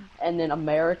Britain, and then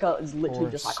America is literally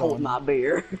Poor just like, hold son. my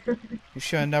beer. You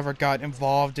should have never got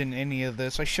involved in any of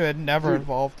this. I should have never Dude,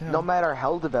 involved him. no matter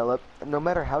how developed,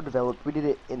 we did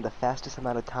it in the fastest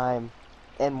amount of time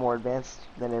and more advanced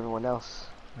than everyone else.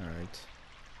 Alright.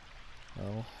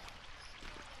 Well.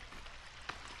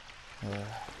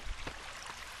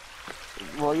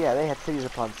 Well, yeah, they had cities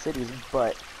upon cities,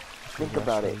 but think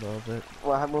about it. A little bit.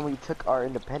 Well, when we took our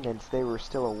independence, they were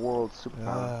still a world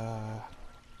superpower.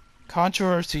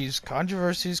 Controversies,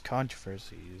 controversies,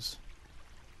 controversies.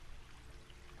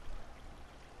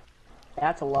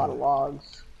 That's a lot of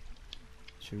logs.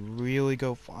 Should really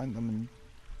go find them and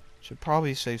should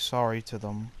probably say sorry to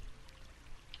them.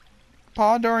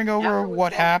 Pondering over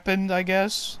what happened, I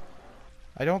guess.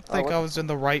 I don't think I was in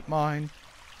the right mind.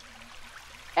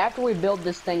 After we build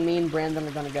this thing, me and Brandon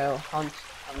are gonna go hunt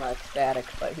on the static,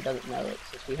 but he doesn't know it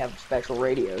since we have special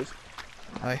radios.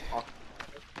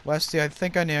 Westy, I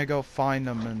think I need to go find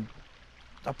them and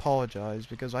apologize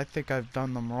because I think I've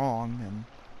done them wrong and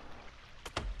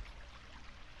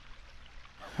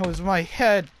it was my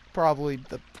head probably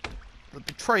the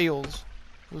betrayals.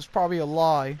 It was probably a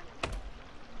lie.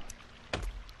 I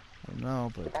don't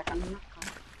know, but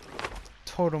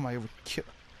told them I would kill.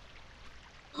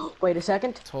 Wait a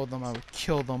second. Told them I would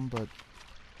kill them, but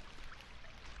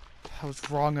that was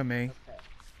wrong of me. Okay.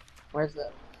 Where's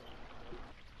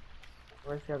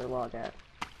the other log at?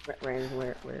 Brandon,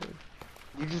 where?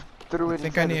 You just threw it. I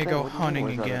think I need to go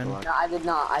hunting again. No, I did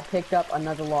not. I picked up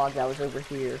another log that was over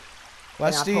here.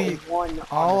 Westy,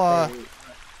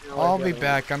 I'll be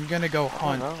back. I'm gonna go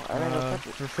hunt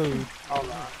for food. Hold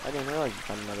on. I didn't realize you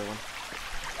found another one.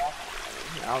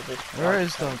 Where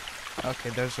is the? Okay,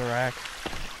 there's a rack.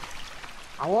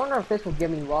 I wonder if this will give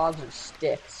me logs or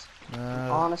sticks.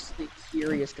 I'm honestly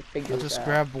curious to figure I'll this just out.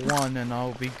 grab one and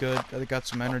I'll be good. I got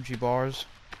some energy bars.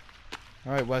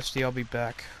 Alright, Westy, I'll be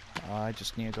back. I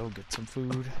just need to go get some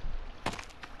food.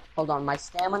 Hold on, my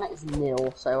stamina is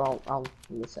nil, so I'll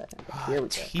give you a second. Here we go.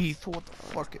 Teeth, what the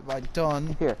fuck have I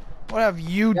done? Here. What have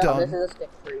you No, done? this is a stick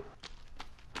tree.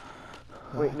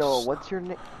 Wait, no. What's your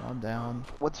name? Calm down.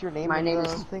 What's your name? My name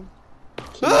is thing.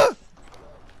 Ah!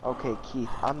 Okay, Keith.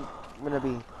 I'm gonna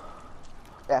be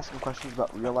asking questions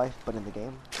about real life, but in the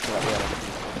game. So that way I don't do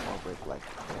a small break. Like,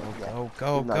 yeah.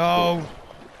 Go.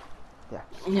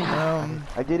 Yeah.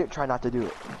 I did it. Try not to do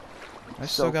it. I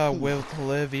still got a will to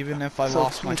live, even if I So,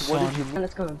 lost my Keith, what son. did you And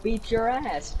it's gonna beat your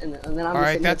ass, and then I'm.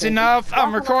 Alright, that's enough.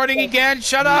 I'm recording again.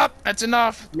 Shut up. That's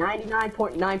enough.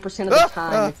 99.9% of the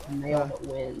time, it's the male that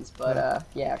wins. But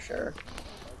yeah, sure.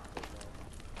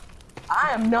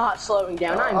 I am not slowing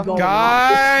down. I'm going.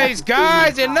 Guys,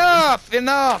 enough. I can't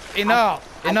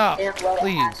let it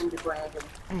Please. happen to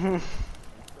Brandon.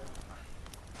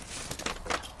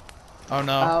 Oh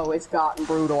no. Oh, it's gotten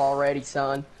brutal already,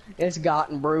 son. It's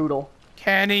gotten brutal.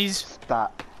 Cannies.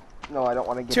 Stop. No, I don't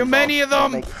want to get Too involved. many of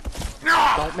them.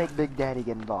 Don't make Big Daddy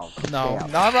get involved. No, Stay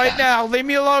out. not right now. Leave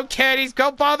me alone, cannies. Go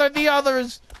bother the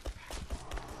others.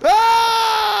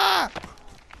 Ah!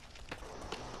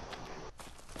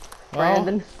 Well,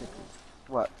 Brandon,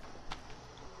 What?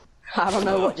 I don't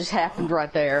know what just happened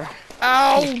right there.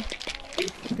 ow!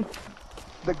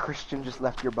 The Christian just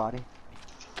left your body.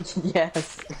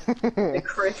 Yes. The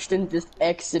Christian just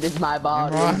exited my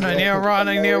body. I need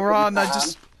to run. I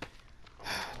just...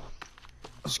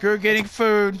 Screw getting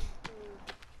food.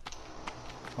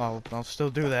 Well, I'll still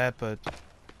do that, but...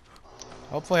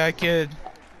 Hopefully I could.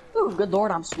 Ooh, good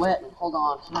lord, I'm sweating. Hold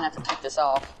on, I'm gonna have to take this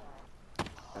off.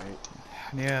 Alright.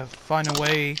 Yeah, find a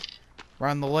way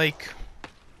around the lake.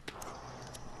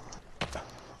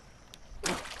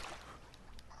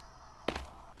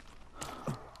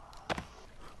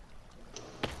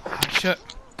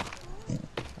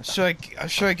 I should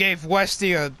have gave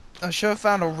Westy a. I should have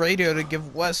found a radio to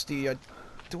give Westy a.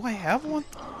 Do I have one?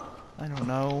 I don't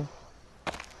know.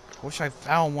 Wish I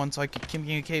found one so I could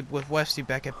communicate with Westy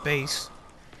back at base.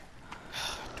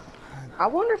 I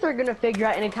wonder if they're gonna figure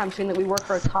out anytime soon that we work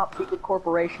for a top secret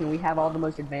corporation and we have all the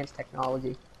most advanced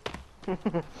technology.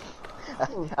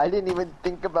 I didn't even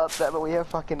think about that, but we have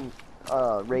fucking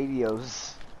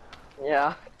radios.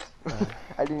 Yeah.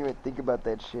 I didn't even think about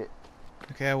that shit.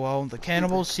 Okay, well, the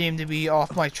cannibals seem to be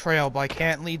off my trail, but I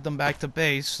can't lead them back to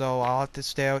base, so I'll have to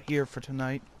stay out here for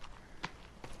tonight.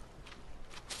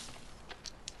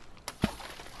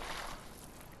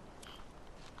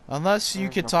 Unless you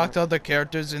could talk to other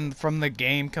characters from the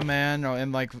game command,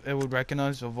 and like it would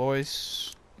recognize the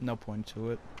voice, no point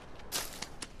to it.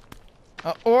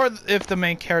 Or if the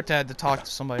main character had to talk to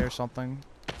somebody or something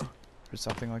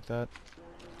like that.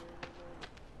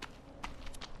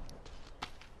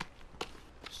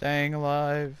 Staying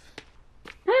alive.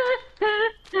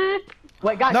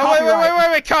 Wait, guys, No,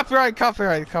 wait, copyright.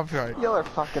 Y'all are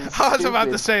fucking stupid. I was about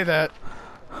to say that.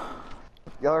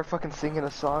 Y'all are fucking singing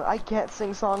a song. I can't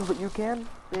sing songs, but you can,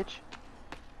 bitch.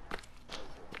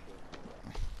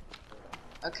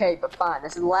 Okay, but fine.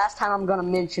 This is the last time I'm gonna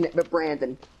mention it, but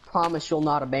Brandon, promise you'll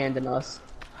not abandon us.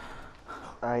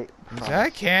 I Is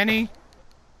that Canny?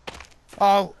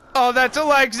 Oh, that's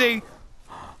Alexi!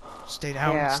 Stay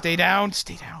down, Yeah. stay down.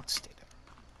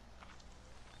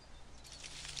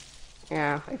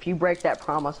 Yeah, if you break that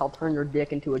promise, I'll turn your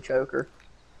dick into a choker.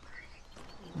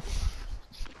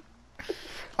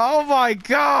 Oh my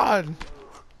god!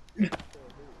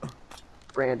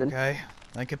 Brandon. Okay,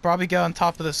 I could probably get on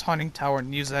top of this hunting tower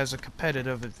and use it as a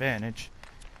competitive advantage.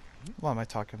 What am I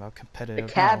talking about? The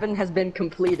Competitive? cabin has been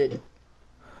completed.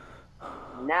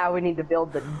 Now we need to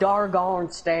build the doggone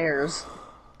stairs.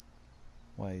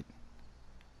 Wait.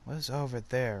 What is over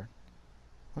there?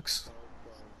 Looks...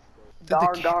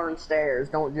 Darn stairs,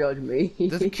 don't judge me.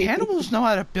 Do the cannibals know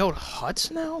how to build huts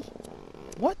now?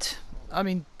 What? I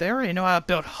mean, they already know how to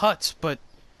build huts, but...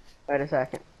 Wait a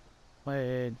second.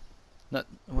 Wait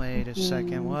a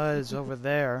second. What is over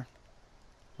there?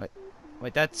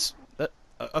 Wait, that's...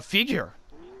 a figure.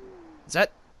 Is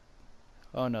that...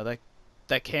 Oh no,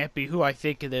 that can't be who I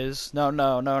think it is. No. Put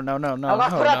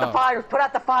out the fires! Put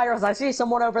out the fires! I see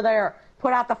someone over there!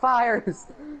 Put out the fires!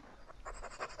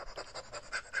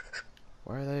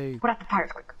 Where are they? Put out the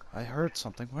fires quick! I heard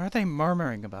something. What are they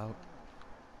murmuring about?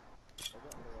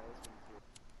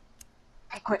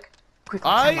 Hey, quick!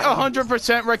 I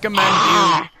 100% recommend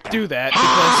you do that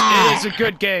because it is a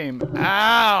good game.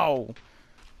 Ow!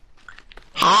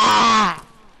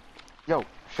 Yo,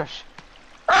 shush.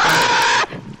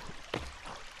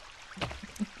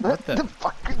 What the?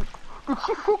 fucking...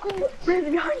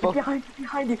 Brandon,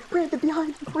 behind you! Brandon, behind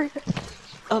you! Brandon!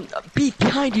 Beat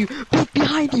behind you! Beat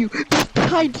behind you! Beat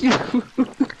behind you!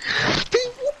 Beat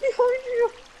behind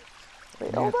you!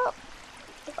 Wait, hold up.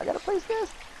 I gotta place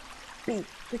this. Beat,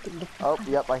 freaking Oh,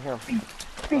 yep, I hear him.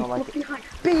 Beat, like look behind!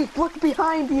 Beat, look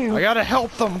behind you! I gotta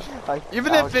help them.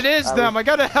 Even Ouch, if it is them, I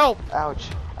gotta help. Ouch.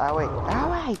 Ow, wait.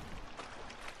 Ow, wait.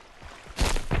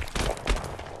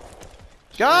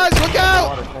 Guys, look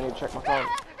out! I need to check my phone.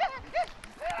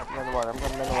 I'm in the water. I'm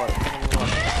going in the water.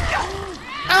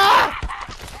 Ah!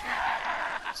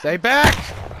 Stay back!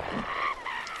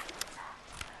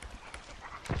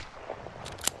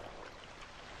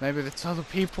 Maybe it's other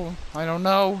people. I don't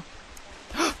know.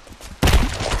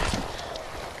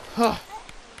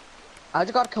 I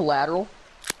just got collateral.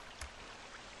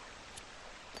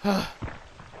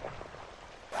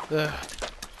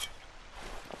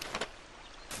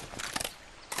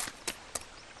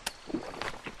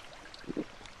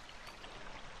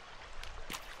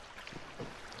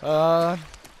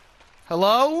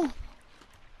 Hello? Oh,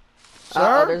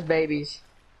 Sir? there's babies.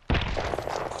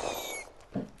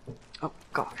 Oh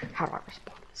gosh, how do I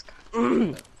respond to this guy?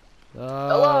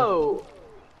 Hello!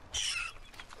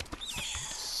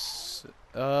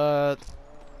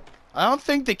 I don't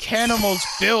think the cannibals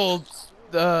build,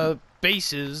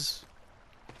 bases.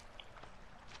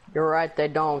 You're right, they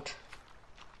don't.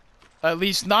 At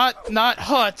least not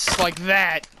huts like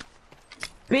that.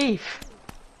 Beef!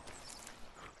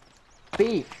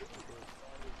 Beef!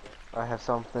 I have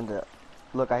something to...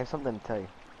 Look, I have something to tell you.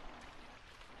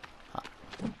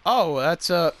 Oh, that's,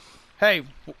 hey,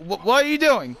 what are you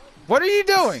doing? What are you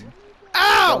doing?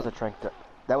 That Ow! was a trank.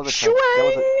 That was a trank.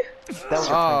 That was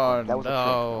a Oh, trank. That was a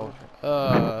no.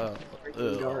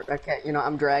 Okay, you know,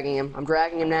 I'm dragging him. I'm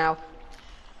dragging him now.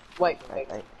 Wait. trank.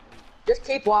 Just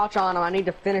keep watch on him. I need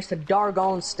to finish the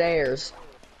doggone stairs.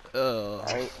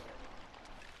 Alright.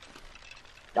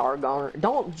 Doggone.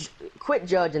 Don't quit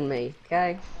judging me,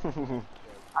 okay? I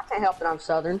can't help that I'm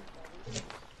Southern.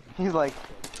 He's like,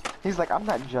 I'm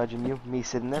not judging you, me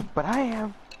sitting there, but I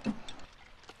am.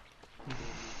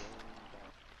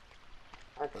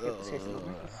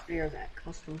 Stairs at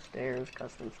custom stairs.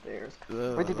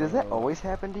 Wait, dude, does that always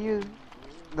happen to you?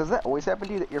 Does that always happen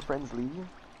to you that your friends leave you?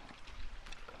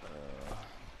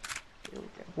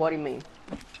 What do you mean?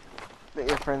 That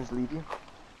your friends leave you?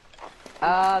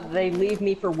 They leave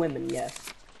me for women,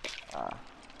 yes.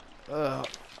 Who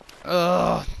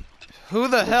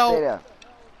the Stay hell? there.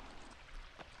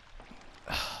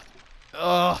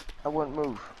 I wouldn't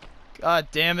move. God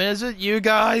damn it, is it you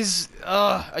guys?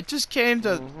 I just came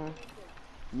to...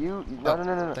 No.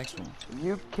 Thanks, man.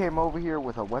 You came over here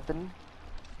with a weapon.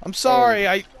 I'm sorry,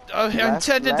 I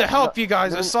intended to help you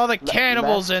guys. I saw the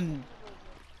cannibals and...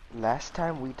 Last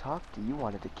time we talked, you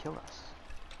wanted to kill us.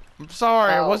 I'm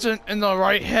sorry, I wasn't in the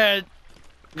right head.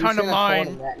 You kind of shouldn't have told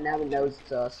him mine. that. Now he knows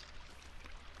it's us.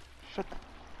 Shut the...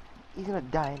 He's gonna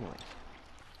die anyway.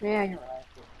 Yeah,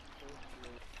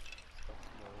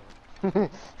 you're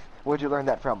right. Where'd you learn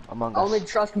that from? Among Only Us.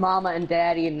 trust Mama and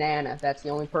Daddy and Nana. That's the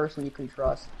only person you can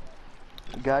trust.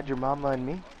 God, your mama, and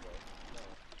me.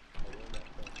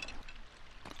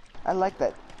 I like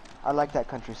that. I like that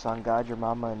country song. God, your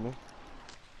mama, and me.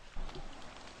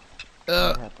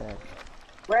 Not bad.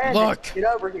 Brandon, Look. get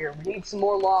over here. We need some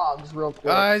more logs real quick.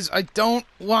 Guys, I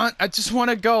just want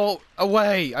to go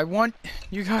away. I want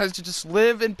you guys to just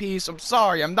live in peace. I'm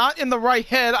sorry, I'm not in the right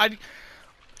head.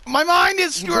 My mind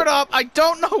is screwed up. I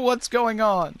don't know what's going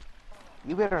on.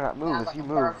 You better not move. Sounds If like you a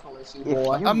move, personal issue, if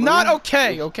boy. you I'm not move-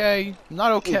 okay, okay? I'm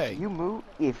not okay.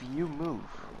 If you move,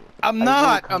 I'm I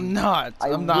not. will I'm not. I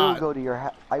I'm will not. go to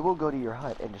your I will go to your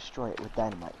hut and destroy it with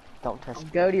dynamite. Don't test me.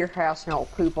 Go to your house and I'll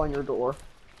poop on your door.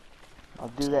 I'll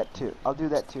do that too. I'll do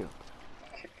that too.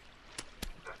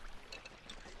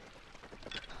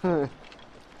 I James,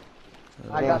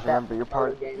 got that remember, you're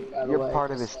part. game, by the You're way,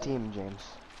 part of just his saying. team, James.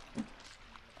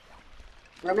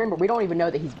 Remember, we don't even know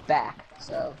that he's back,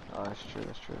 so. Oh, that's true.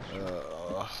 That's true. That's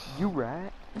true. You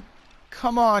right?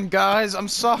 Come on, guys. I'm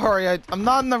sorry. I'm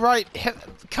not in the right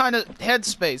kind of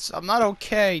headspace. I'm not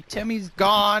okay. Timmy's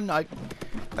gone. I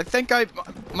think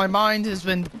my mind has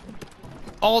been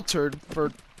altered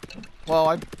for. Well,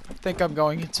 I think I'm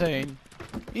going insane.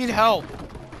 Need help.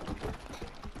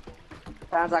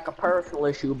 Sounds like a personal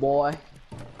issue, boy.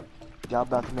 Y'all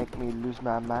about to make me lose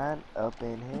my mind? Up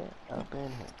in here. Up in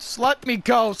here. Just let me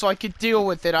go so I can deal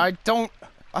with it. I don't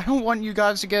want you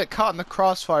guys to get caught in the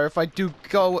crossfire if I do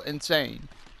go insane.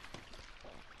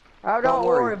 Oh, Don't don't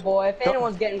worry. worry, boy. If Don't-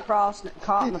 anyone's getting caught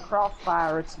in the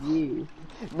crossfire, it's you.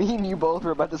 Me and you both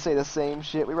were about to say the same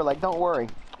shit. We were like, don't worry.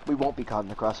 We won't be caught in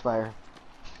the crossfire.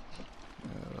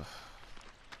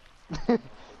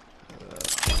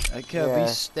 I can't Yeah, be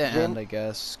stand, James- I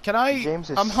guess. Can I? James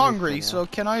is I'm safe hungry, for now. so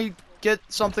can I get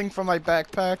something from my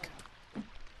backpack?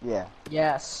 Yeah.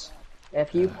 Yes.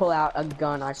 If you pull out a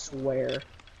gun, I swear.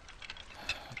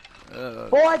 Uh,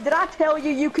 Boy, did I tell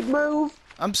you you could move?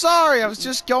 I'm sorry. I was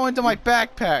just going to my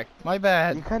backpack. My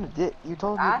bad. You kind of did. You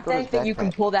told me I to go to his think that you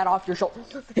can backpack. pull that off your shoulder.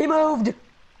 He moved!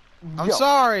 I'm Yo,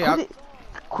 sorry. Quit I'm it.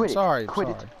 Quit it. sorry. Quit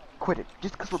sorry. it. Quit it.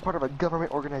 Just because we're part of a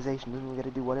government organization doesn't mean we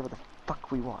gotta do whatever the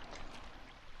fuck we want.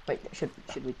 Wait, should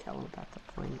we tell him about the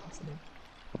plane incident?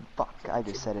 Fuck. I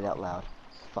just said it out loud.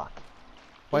 Fuck.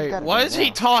 He's Wait, gotta what die is he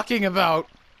now. talking about?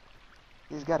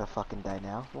 He's gotta fucking die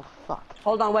now. Well, fuck.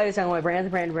 Hold on, wait a second, wait,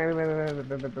 Brandon.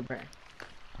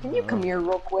 Can you come here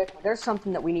real quick? There's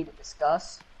something that we need to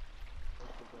discuss.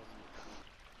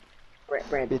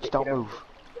 Brandon, Bitch, don't move.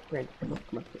 Brandon,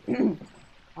 come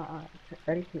on.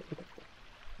 Ready?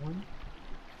 One,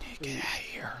 Get out of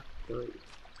here. three.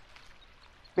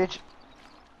 Bitch.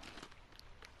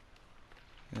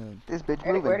 This bitch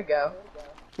Where'd moving. he go?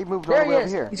 He moved There all the he way over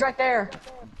is. here. He's right there.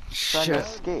 Trying to Shit.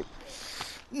 escape.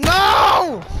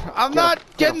 No! I'm Get not him,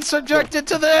 get getting him, subjected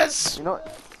to this. You know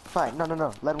what? Fine. No. Let him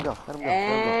go. Let him go.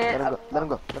 And- Let him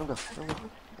go. Let him go. Let him go.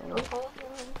 Let him go.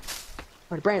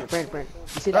 Wait, Brandon. You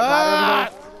see that guy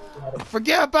over there?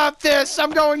 Forget about this.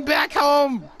 I'm going back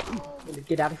home.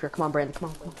 Get out of here. Come on, Brandon. Come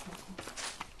on.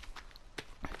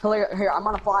 Here, I'm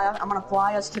gonna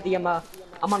fly us to the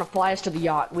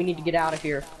yacht. We need to get out of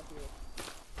here.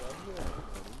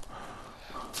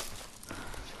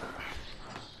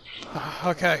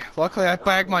 Okay. Luckily, I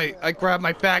grabbed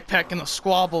my backpack in the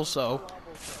squabble, so.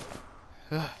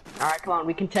 Alright, come on,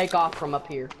 we can take off from up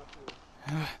here.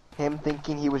 Him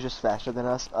thinking he was just faster than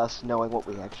us knowing what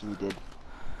we actually did.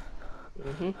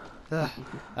 I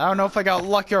don't know if I got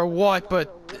lucky or what,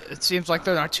 but it seems like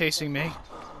they're not chasing me.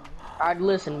 Alright,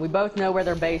 listen, we both know where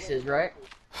their base is, right?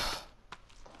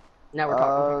 Now we're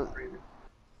talking.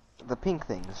 The pink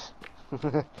things.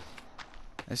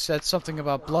 I said something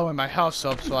about blowing my house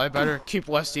up, so I better keep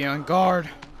Westy on guard.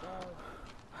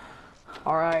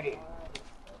 Alrighty.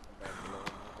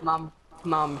 Come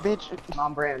on, Bitch. come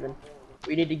on, Brandon.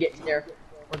 We need to get to their.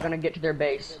 We're gonna get to their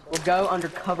base. We'll go under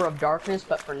cover of darkness,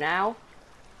 but for now,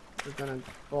 we're gonna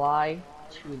fly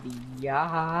to the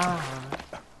yacht.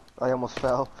 I almost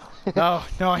fell. No,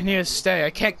 I need to stay. I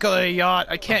can't go to the yacht.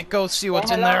 I can't go see what's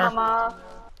Say in hello, there. Mama.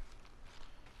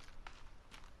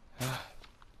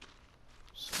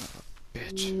 Son of a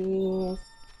bitch.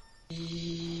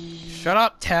 Shut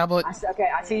up, tablet. Okay,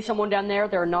 I see someone down there.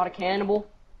 They're not a cannibal.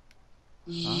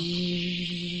 What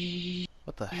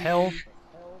the hell?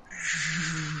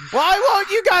 Why won't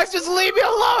you guys just leave me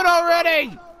alone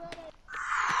already?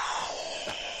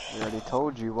 We already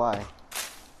told you why.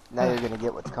 Now you're gonna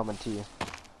get what's coming to you.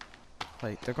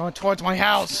 Wait, they're going towards my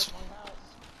house.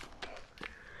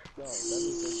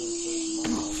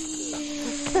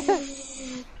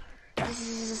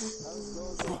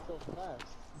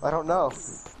 I don't know.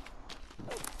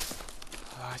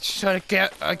 I should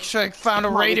have found a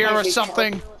Come on, radio or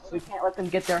something. We can't let them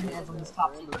get their hands on this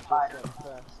top secret spider.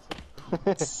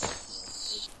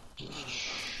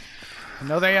 I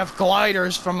know they have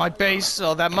gliders from my base,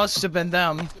 so that must have been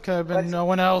them. Could have been no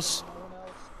one else.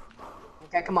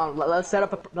 Okay, come on. Let's set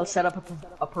up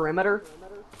a perimeter.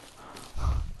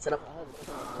 Set up.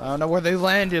 I don't know where they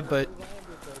landed, but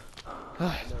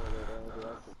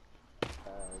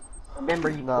Remember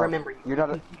you. No, Remember you. you're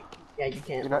not. Yeah, you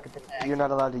can't You're not. look at the tag. You're not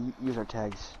allowed to use our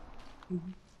tags.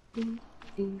 Oh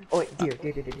wait, dear.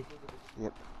 Yep.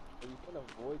 You can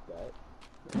avoid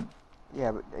that.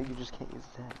 Yeah, but you just can't use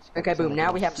the tags. Okay, boom.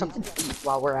 Now we have something to eat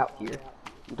while we're out here.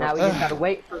 Now we just gotta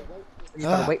wait for. We just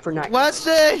gotta wait for night.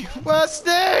 Wesley!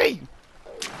 Wesley!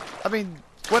 I mean,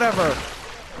 whatever.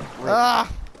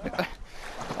 Ah!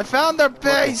 I found their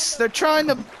base. They're trying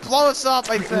to blow us up,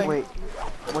 I think. Wait,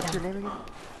 what's your name again?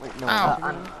 Wait, no. Ow.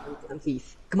 I'm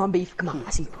Keith. Come on, Beef. Come on.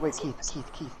 I see. Wait, Keith.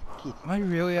 Am I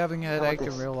really having a headache in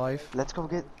this? real life? Let's go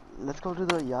to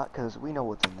the yacht, cause we know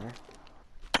what's in there.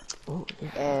 Oh, yeah.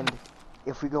 And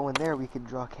if we go in there, we could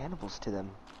draw cannibals to them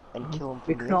and kill them.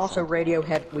 We can also radio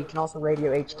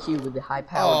HQ with the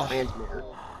high-powered transmitter.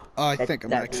 I That- think I'm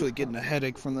that- actually getting a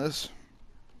headache from this.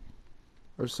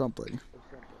 Or something.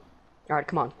 All right,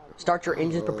 come on. Start your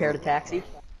engines. Prepare to taxi.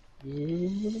 I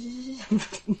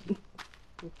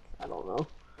don't know.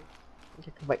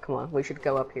 Wait, come on. We should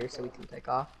go up here so we can take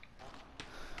off.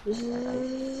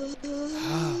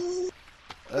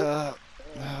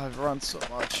 I've run so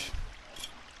much.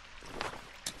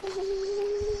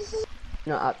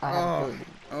 No, I have a feeling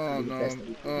Oh the no. best that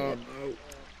we can Oh get. no.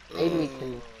 Maybe we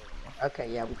can. Okay,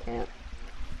 yeah, we can't.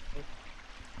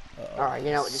 All right,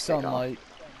 you know what? Just take off. Sunlight.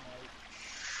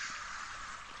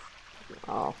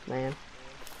 Oh man.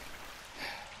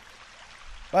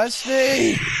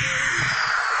 Wesley!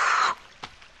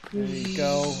 There you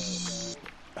go. Oh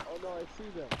no, I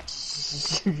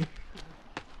see them.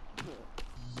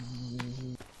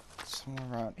 Somewhere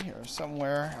around here,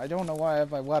 somewhere. I don't know why I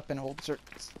have my weapon holster.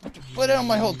 Put it on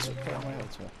my holster. Put it on my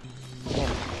holster.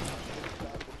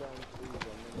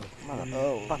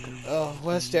 Oh,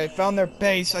 Wesley, I found their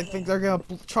base. I think they're gonna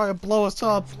try to blow us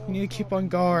up. We need to keep on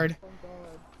guard.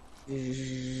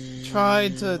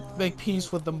 Tried to make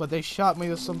peace with them, but they shot me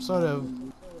with some sort of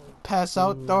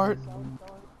pass-out dart.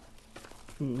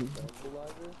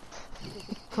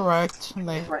 Correct. And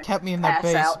they kept me in their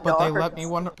base, Pass-out but they dart. let me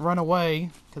run away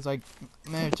because I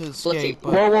managed to Let's see. escape.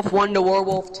 But Werewolf 1 to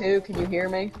Werewolf 2. Can you hear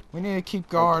me? we need to keep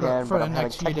guard I can, for but the I'm having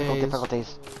next few technical days.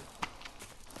 difficulties.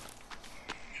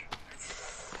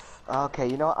 Okay,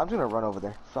 you know what? I'm just gonna run over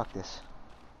there. Fuck this.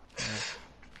 Don't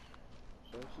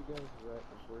you guys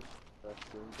wish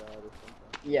Western died or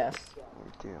something? Yes.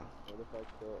 We do. What if I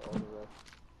kill all the rest?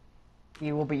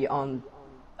 You will be on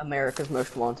America's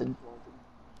Most Wanted.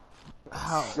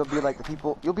 How? You'll be like the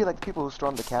people. You'll be like the people who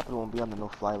stormed the Capitol and be on the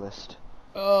no-fly list.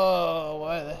 Oh,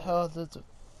 why the hell does it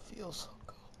feel so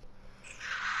cold?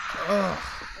 Ugh.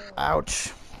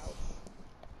 Ouch.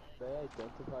 They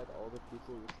identified all the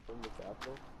people who stormed the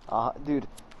Capitol? Dude,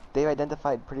 they've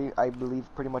identified I believe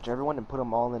pretty much everyone and put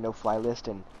them all on the no-fly list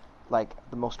and like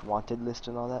the most wanted list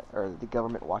and all that, or the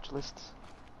government watch lists.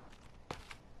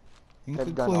 In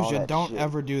They've done all conclusion, that don't shit.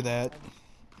 ever do that.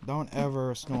 Don't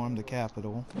ever storm the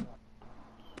Capitol.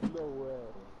 No way.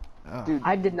 Ugh. Dude,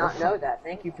 I did not know that.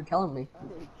 Thank you for telling me.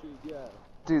 Yeah,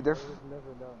 dude, they're I would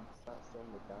never known. It's not storm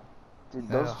the Capitol. dude,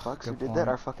 those Ugh, fucks who good did point. that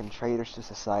are fucking traitors to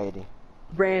society.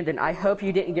 Brandon, I hope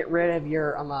you didn't get rid of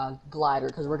your glider,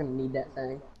 because we're gonna need that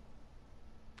thing.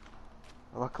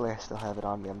 Luckily, I still have it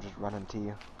on me. I'm just running to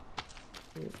you.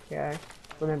 Okay.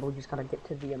 Remember, we just gotta get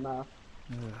to the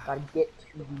gotta get to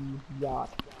the yacht.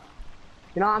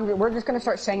 You know, we're just gonna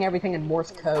start saying everything in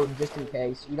Morse code just in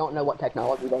case. We don't know what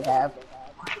technology they have.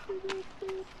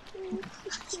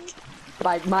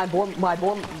 By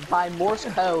Morse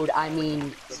code, I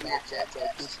mean Snapchat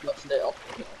text, but still.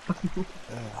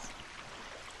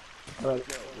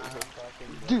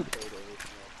 Dude,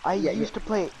 I Yeah, used to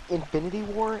play Infinity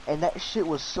War, and that shit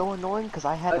was so annoying because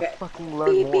I had Okay. to fucking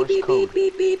learn Morse code.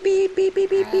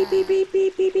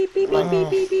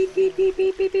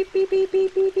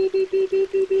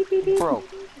 Bro,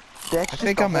 that's just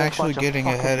think a I'm whole actually bunch of getting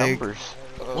a fucking headache. numbers.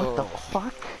 What the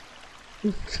fuck?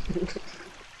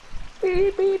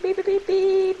 Probably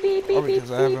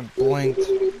because I haven't blinked.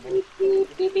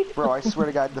 Bro, I swear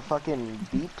to God, the fucking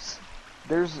beeps.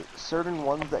 There's certain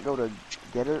ones that go to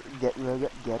getter,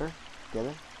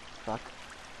 fuck,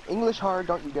 English hard,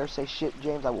 don't you dare say shit,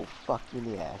 James. I will fuck you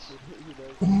in the ass.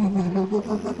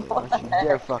 Don't you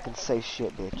dare fucking say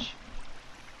shit, bitch.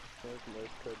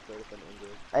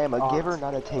 I am a giver,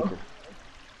 not a taker.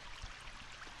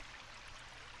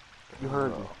 You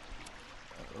heard me.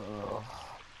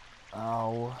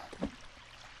 Ow.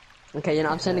 Okay, you know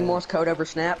I'm sending Morse code over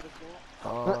Snap.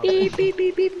 Beep beep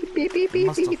beep beep beep beep beep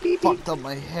Must have beep beep fucked up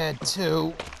my head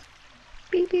too.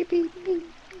 beep beep beep beep.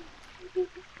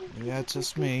 Yeah, it's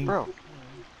just me. Bro.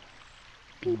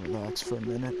 Relax for a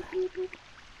minute. I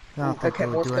don't think Okay, it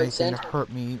would Morse do code anything to sent. hurt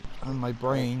me on my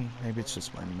brain. Maybe it's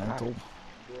just my mental.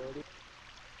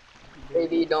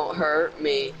 Baby, don't hurt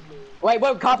me. Wait,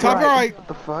 whoa, copyright. Copyright! What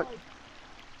the fuck?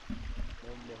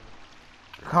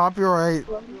 Copyright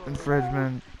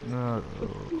infringement. Bro,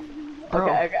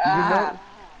 Okay, okay.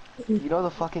 you know the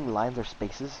fucking lines are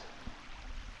spaces?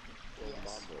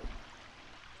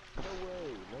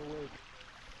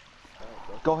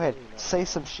 Go ahead, say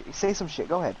some shit. Say some shit.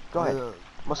 Go ahead. Go ahead. I'm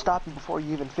gonna stop you before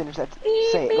you even finish that.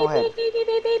 Say it. Go ahead.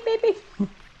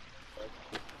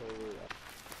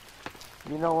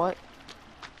 You know what?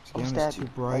 This I'm game is stabbing. too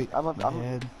bright. I'm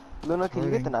head. Luna, can you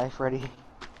get the hurting. knife ready?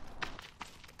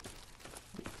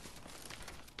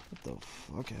 What the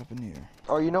fuck happened here?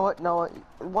 Or you know what? No,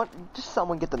 what? Just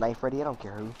someone get the knife ready. I don't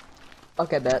care who.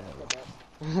 Okay, bet.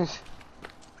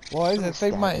 Well, I Someone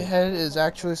think my stab head is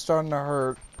actually starting to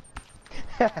hurt.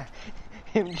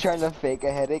 Him trying to fake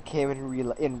a headache came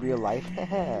in real life.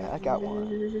 I got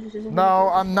one. No,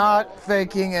 I'm not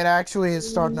faking. It actually is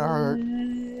starting to hurt.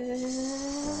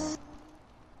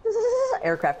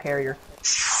 Aircraft carrier.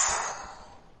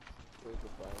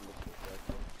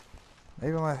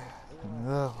 Maybe my.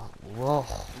 Whoa.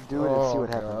 Do it and see what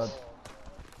happens.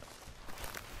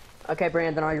 Okay,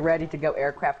 Brandon, are you ready to go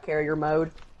aircraft carrier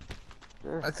mode?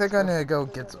 Sure. I think I need to go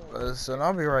get this, and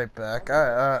I'll be right back.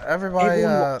 Everybody,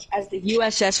 Everyone watch as the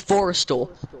USS Forest.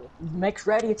 Makes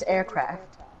ready its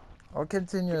aircraft. I'll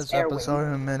continue this airway. episode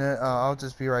in a minute. I'll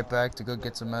just be right back to go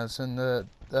get some medicine.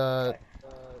 Hello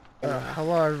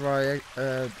everybody,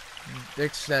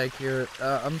 Big Snake here.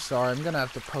 I'm sorry, I'm gonna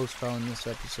have to postpone this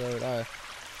episode.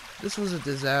 This was a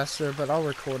disaster, but I'll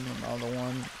record another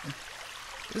one.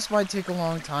 This might take a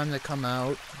long time to come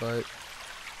out, but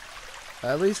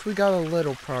at least we got a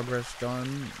little progress done.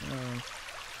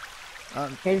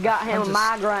 He's got him a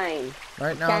migraine.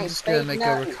 Right now, I'm Can't just gonna speak make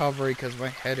nothing. a recovery because my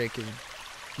headache is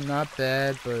not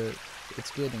bad, but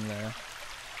it's getting there.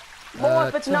 Boy,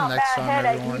 if it's till not bad next time,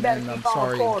 headache, everyone, you better and I'm keep on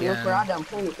sorry recording. Look again. where I done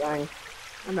plenty of things.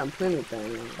 I done plenty of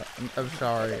things. I'm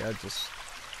sorry, I just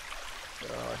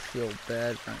I feel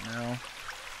bad right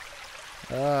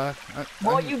now.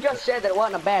 Boy, you just said that it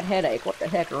wasn't a bad headache. What the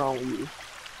heck is wrong with you?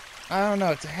 I don't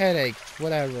know, it's a headache,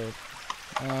 whatever.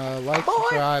 Like, Boy.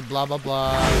 subscribe, blah blah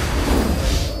blah.